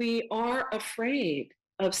we are afraid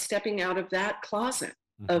of stepping out of that closet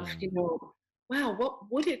of, wow, what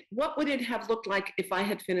would it have looked like if I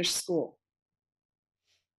had finished school?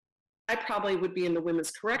 I probably would be in the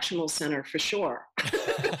Women's Correctional Center for sure.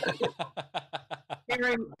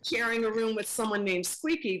 sharing a room with someone named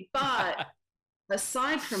Squeaky. But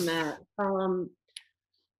aside from that,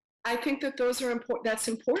 I think that those are important. That's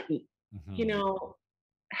important.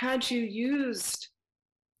 Had you used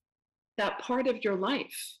that part of your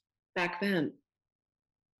life back then,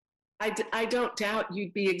 I don't doubt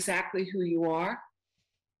you'd be exactly who you are.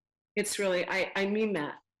 It's really, I mean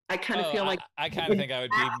that. I kind of feel like I kind of think I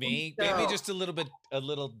would be me. Maybe just a little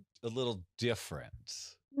different.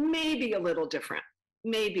 Maybe a little different.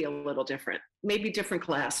 Maybe different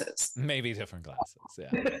classes.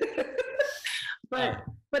 Yeah. But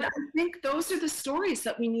I think those are the stories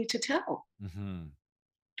that we need to tell.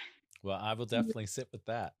 Well, I will definitely sit with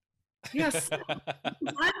that. Yes.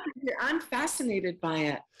 I'm fascinated by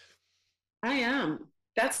it. I am.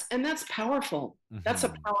 That's powerful. That's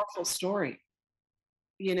a powerful story.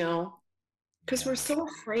 Because we're so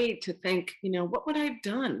afraid to think, what would I have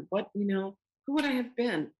done? Who would I have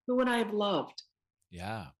been? Who would I have loved?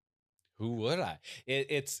 Yeah. Who would I?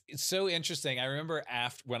 It's so interesting. I remember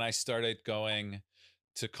when I started going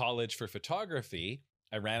to college for photography,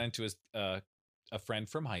 I ran into a friend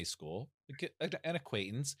from high school, an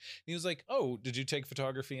acquaintance. He was like, "Oh, did you take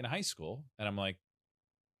photography in high school?" And I'm like,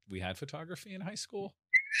 "We had photography in high school?"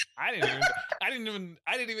 I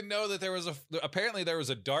didn't even know that there was apparently there was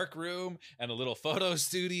a dark room and a little photo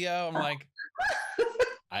studio. I'm like,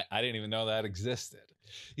 I didn't even know that existed,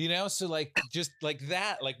 so like, just like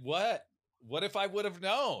that, like what if I would have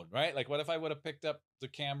known, right? Like, what if I would have picked up the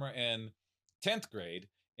camera in 10th grade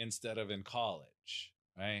instead of in college,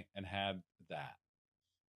 right? And had that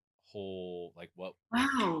whole, like, what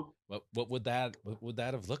would that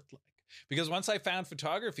have looked like? Because once I found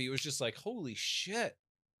photography, it was just like, holy shit,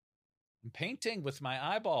 I'm painting with my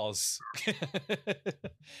eyeballs.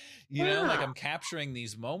 Like I'm capturing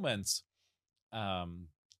these moments. And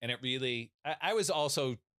it really, I was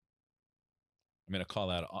also, I'm going to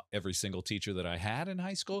call out every single teacher that I had in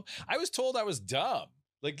high school. I was told I was dumb.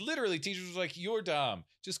 Like, literally, teachers were like, "You're dumb.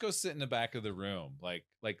 Just go sit in the back of the room." Like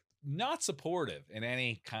not supportive in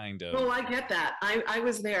any kind of. Oh, I get that. I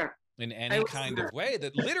was there. In any kind of way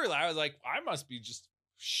that literally I was like, I must be just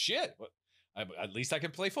shit. At least I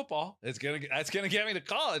can play football. That's gonna get me to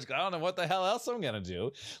college. I don't know what the hell else I'm gonna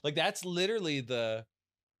do. Like, that's literally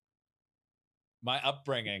my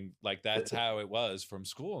upbringing. Like, that's how it was from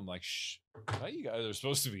school. I'm like, shh, you guys are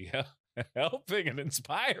supposed to be helping and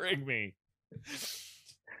inspiring me,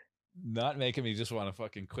 not making me just want to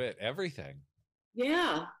fucking quit everything.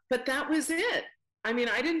 Yeah, but that was it. I mean,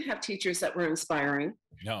 I didn't have teachers that were inspiring.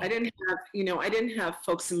 No, I didn't have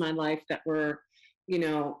folks in my life that were,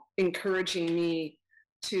 encouraging me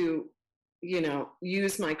to,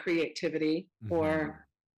 use my creativity, or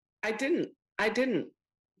I didn't,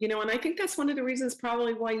 and I think that's one of the reasons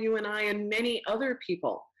probably why you and I and many other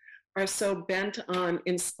people are so bent on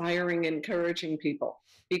inspiring, encouraging people,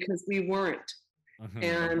 because we weren't.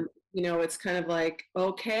 And, it's kind of like,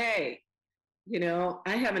 okay,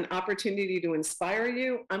 I have an opportunity to inspire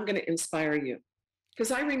you. I'm going to inspire you.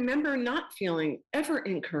 Because I remember not feeling ever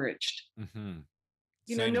encouraged.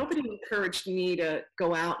 Nobody encouraged me to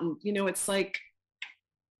go out and, it's like,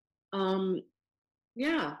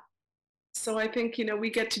 yeah. So I think, we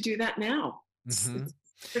get to do that now. It's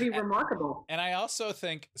pretty remarkable. And I also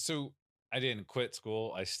think, so I didn't quit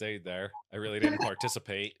school. I stayed there. I really didn't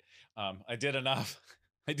participate. I did enough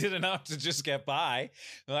to just get by.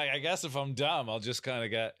 Like, I guess if I'm dumb, I'll just kind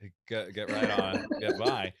of get right on, get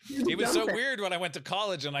by. It was so weird when I went to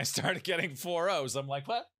college and I started getting 4.0s. I'm like,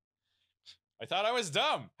 what? I thought I was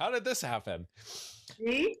dumb. How did this happen?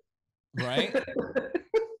 Me? Right?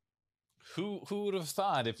 Who would have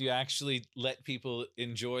thought, if you actually let people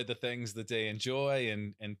enjoy the things that they enjoy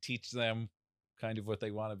and teach them kind of what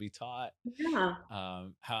they want to be taught,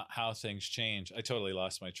 how things change. I totally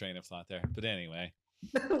lost my train of thought there. But anyway.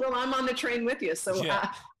 Well, I'm on the train with you. So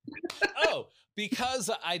yeah. Because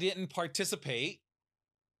I didn't participate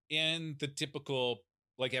in the typical,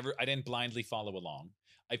 I didn't blindly follow along.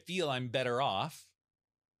 I feel I'm better off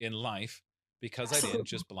in life because I didn't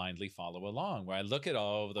just blindly follow along. Where I look at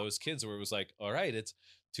all of those kids where it was like, all right, it's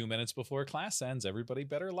 2 minutes before class ends. Everybody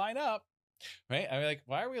better line up. Right? I'm like,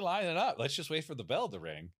 why are we lining up? Let's just wait for the bell to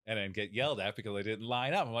ring and then get yelled at because I didn't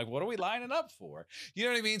line up. I'm like, what are we lining up for? You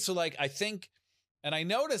know what I mean? So I think, and I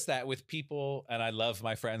noticed that with people, and I love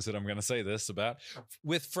my friends that I'm going to say this about,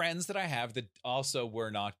 with friends that I have that also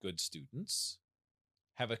were not good students,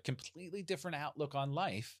 have a completely different outlook on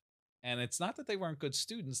life. And it's not that they weren't good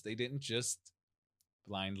students. They didn't just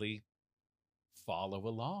blindly follow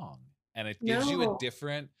along. And it gives you a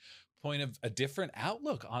different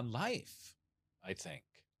outlook on life, I think.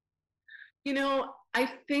 I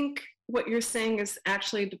think what you're saying is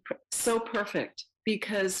actually so perfect,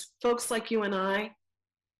 because folks like you and I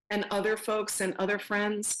and other folks and other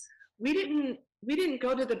friends, we didn't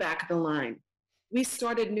go to the back of the line. We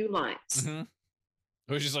started new lines. Mm-hmm.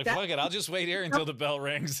 We're just like, fuck it, I'll just wait here until the bell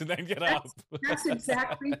rings and then get up. That's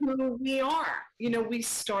exactly who we are. We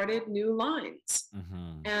started new lines.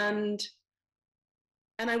 Mm-hmm. And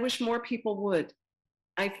I wish more people would.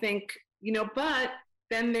 I think, but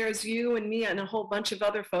then there's you and me and a whole bunch of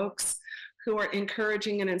other folks who are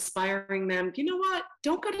encouraging and inspiring them. You know what?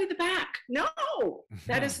 Don't go to the back. No,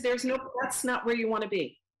 that's not where you want to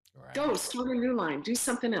be. Right. Go start a new line, do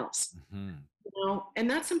something else. Mm-hmm. And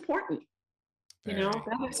that's important.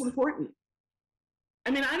 That is important.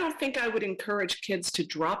 I mean, I don't think I would encourage kids to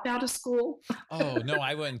drop out of school. Oh, no,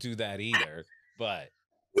 I wouldn't do that either, but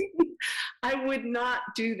I would not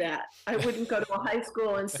do that. I wouldn't go to a high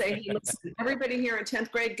school and say, hey, listen, everybody here in 10th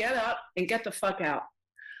grade, get up and get the fuck out.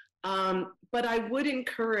 But I would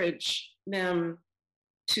encourage them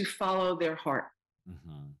to follow their heart,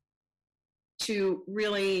 to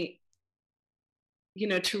really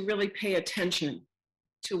pay attention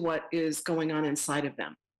to what is going on inside of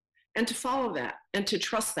them, and to follow that and to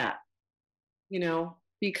trust that,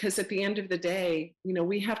 because at the end of the day,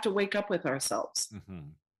 we have to wake up with ourselves. Mm-hmm.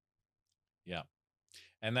 Yeah.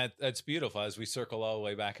 And that's beautiful. As we circle all the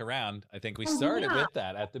way back around, I think we started with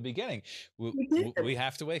that at the beginning. We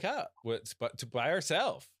have to wake up by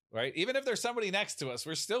ourselves, right? Even if there's somebody next to us,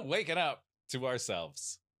 we're still waking up to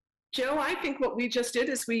ourselves. Joe, I think what we just did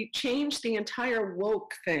is we changed the entire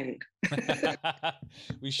woke thing.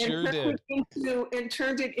 We sure did. And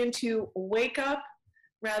turned it into wake up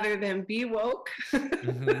rather than be woke.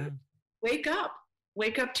 Mm-hmm. Wake up.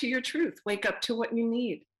 Wake up to your truth. Wake up to what you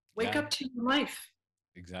need. Wake up to your life.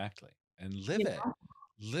 Exactly. And live it.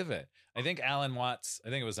 Live it. I think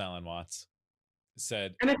it was Alan Watts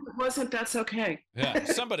said, and if it wasn't, that's okay. Yeah.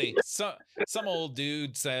 Some old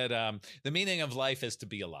dude said, the meaning of life is to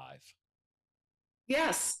be alive.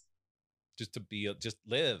 Yes. Just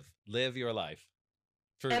live your life.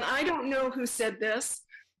 And I don't know who said this,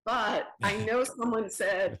 but I know someone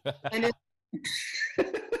said, and it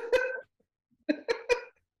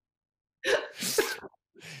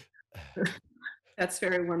that's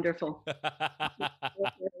very wonderful. Very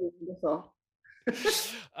wonderful.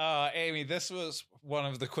 Amy, this was one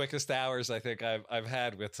of the quickest hours I think I've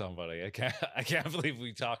had with somebody. I can't believe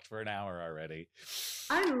we talked for an hour already.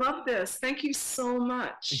 I love this. Thank you so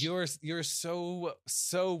much. You're so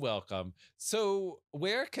welcome. So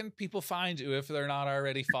where can people find you if they're not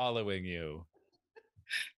already following you?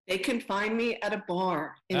 They can find me at a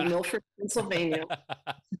bar in Milford, Pennsylvania.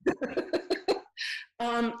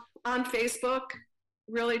 On Facebook,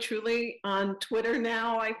 really truly, on Twitter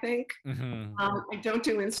now, I think. Mm-hmm. I don't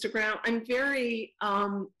do Instagram. I'm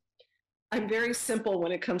very simple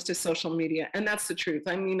when it comes to social media, and that's the truth.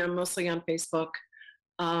 I mean, I'm mostly on Facebook.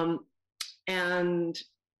 And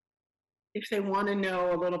if they want to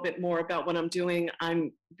know a little bit more about what I'm doing,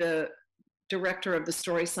 I'm the director of the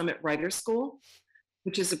Story Summit Writers School,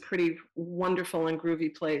 which is a pretty wonderful and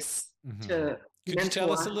groovy place to Could you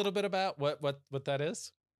tell us a little bit about what that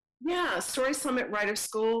is? Yeah, Story Summit Writers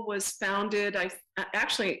School was founded.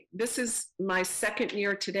 Actually, this is my second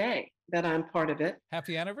year today that I'm part of it.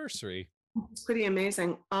 Happy anniversary. It's pretty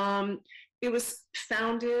amazing. It was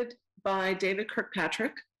founded by David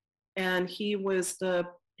Kirkpatrick, and he was the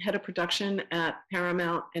head of production at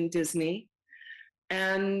Paramount and Disney.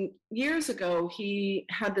 And years ago, he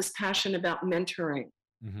had this passion about mentoring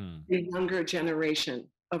the younger generation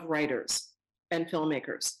of writers and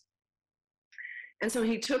filmmakers. And so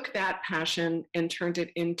he took that passion and turned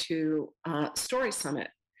it into Story Summit.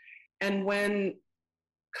 And when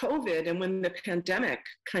COVID and when the pandemic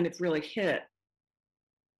kind of really hit,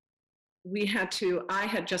 I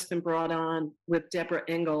had just been brought on with Deborah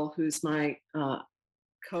Engel, who's my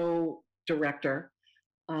co-director.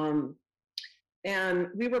 And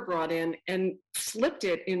we were brought in and flipped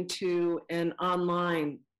it into an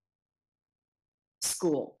online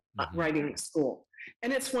school, writing school.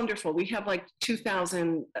 And it's wonderful. We have like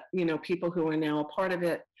 2,000, people who are now a part of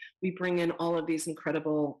it. We bring in all of these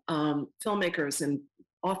incredible filmmakers and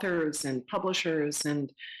authors and publishers,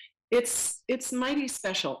 and it's mighty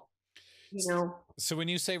special, So when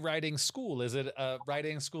you say writing school, is it a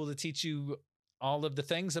writing school to teach you all of the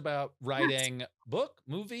things about writing book,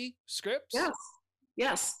 movie, scripts?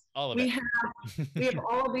 Yes. All of we it. have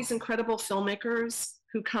all of these incredible filmmakers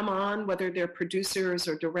who come on, whether they're producers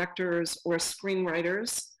or directors or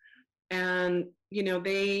screenwriters, and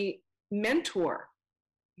they mentor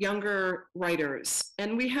younger writers.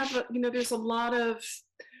 And we have there's a lot of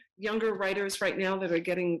younger writers right now that are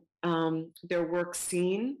getting their work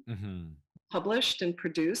seen, published and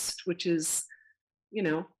produced, which is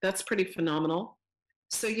that's pretty phenomenal.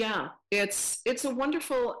 So yeah, it's a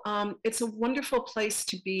wonderful place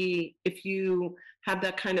to be if you have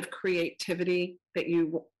that kind of creativity that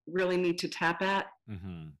you really need to tap at.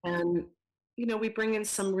 And we bring in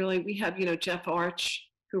we have Jeff Arch,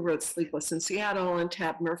 who wrote Sleepless in Seattle, and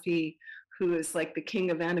Tab Murphy, who is like the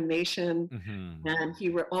king of animation, and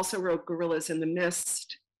he also wrote Gorillas in the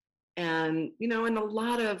Mist, and and a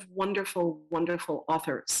lot of wonderful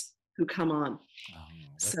authors who come on. Oh,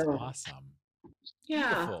 that's awesome.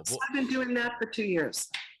 Yeah, so I've been doing that for 2 years.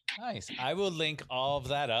 Nice. I will link all of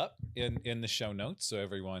that up in the show notes so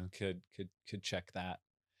everyone could check that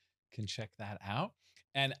out.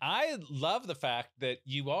 And I love the fact that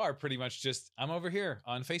you are pretty much just, I'm over here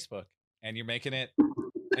on Facebook, and you're making it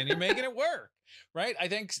work, right? I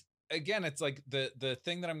think again, it's like the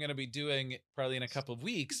thing that I'm going to be doing probably in a couple of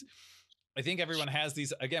weeks. I think everyone has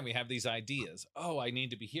these, again, we have these ideas. Oh, I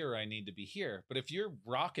need to be here. I need to be here. But if you're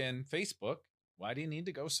rocking Facebook, why do you need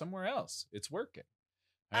to go somewhere else? It's working.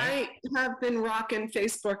 Right? I have been rocking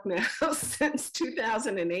Facebook now since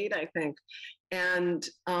 2008, I think. And,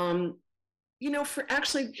 for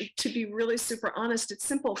actually, to be really super honest, it's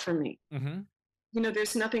simple for me.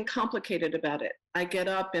 There's nothing complicated about it. I get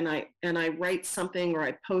up and I write something or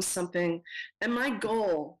I post something. And my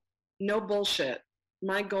goal, no bullshit,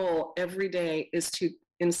 my goal every day is to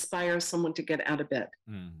inspire someone to get out of bed.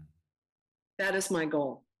 That is my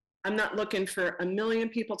goal. I'm not looking for 1 million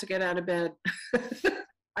people to get out of bed.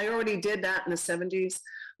 I already did that in the 70s,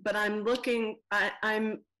 but I'm looking, I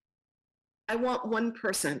want one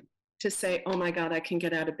person to say, oh my God, I can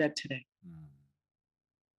get out of bed today.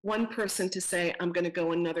 One person to say, I'm going to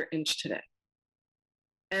go another inch today.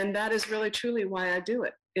 And that is really truly why I do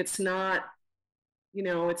it. It's not,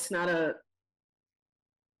 it's not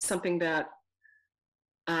something that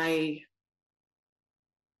I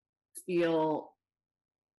feel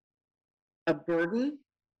a burden.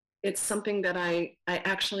 It's something that I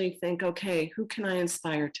actually think, okay, who can I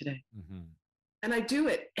inspire today? And I do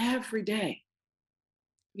it every day.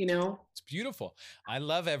 It's beautiful. I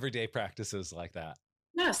love everyday practices like that.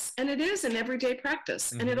 Yes, and it is an everyday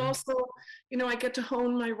practice. And it also, I get to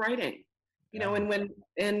hone my writing.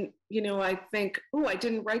 And I think, oh, I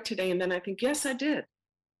didn't write today, and then I think, yes, I did.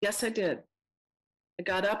 Yes, I did. I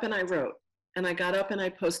got up and I wrote, and I got up and I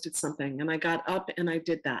posted something, and I got up and I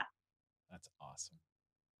did that. That's awesome.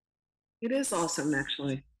 It is awesome,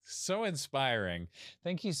 actually. So inspiring.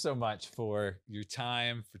 Thank you so much for your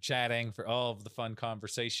time, for chatting, for all of the fun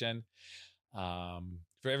conversation.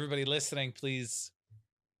 For everybody listening, please,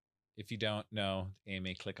 if you don't know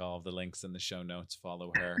Amy, click all of the links in the show notes,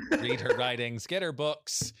 follow her, read her writings, get her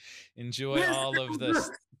books, enjoy all of this,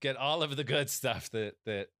 get all of the good stuff that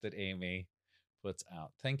Amy puts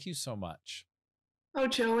out. Thank you so much. Oh,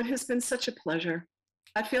 Joe, it has been such a pleasure.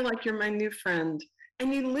 I feel like you're my new friend,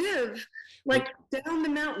 and you live down the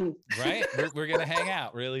mountain. Right? We're going to hang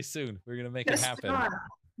out really soon. We're going to make it happen.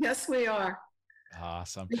 Yes, we are.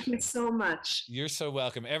 Awesome. Thank you so much. You're so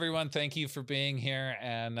welcome. Everyone, thank you for being here,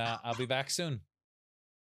 and I'll be back soon.